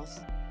somewhere else.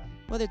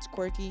 Whether it's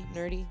quirky,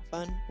 nerdy,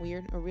 fun,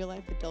 weird, or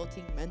real-life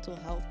adulting, mental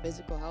health,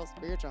 physical health,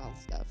 spiritual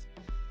health stuff.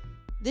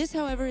 This,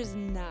 however, is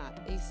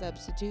not a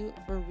substitute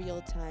for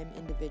real-time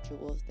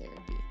individual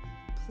therapy.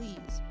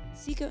 Please,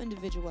 seek out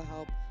individual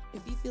help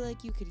if you feel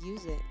like you could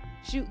use it.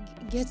 Shoot,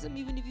 get some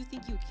even if you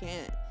think you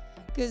can't.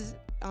 Because,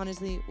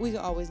 honestly, we can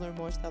always learn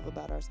more stuff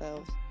about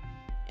ourselves.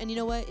 And you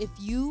know what? If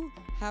you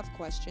have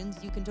questions,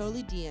 you can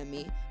totally DM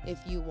me if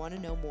you want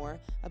to know more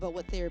about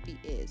what therapy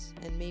is.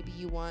 And maybe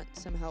you want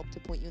some help to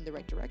point you in the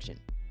right direction.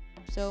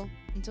 So,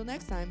 until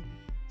next time,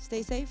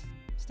 stay safe,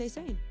 stay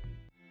sane.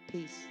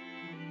 Peace.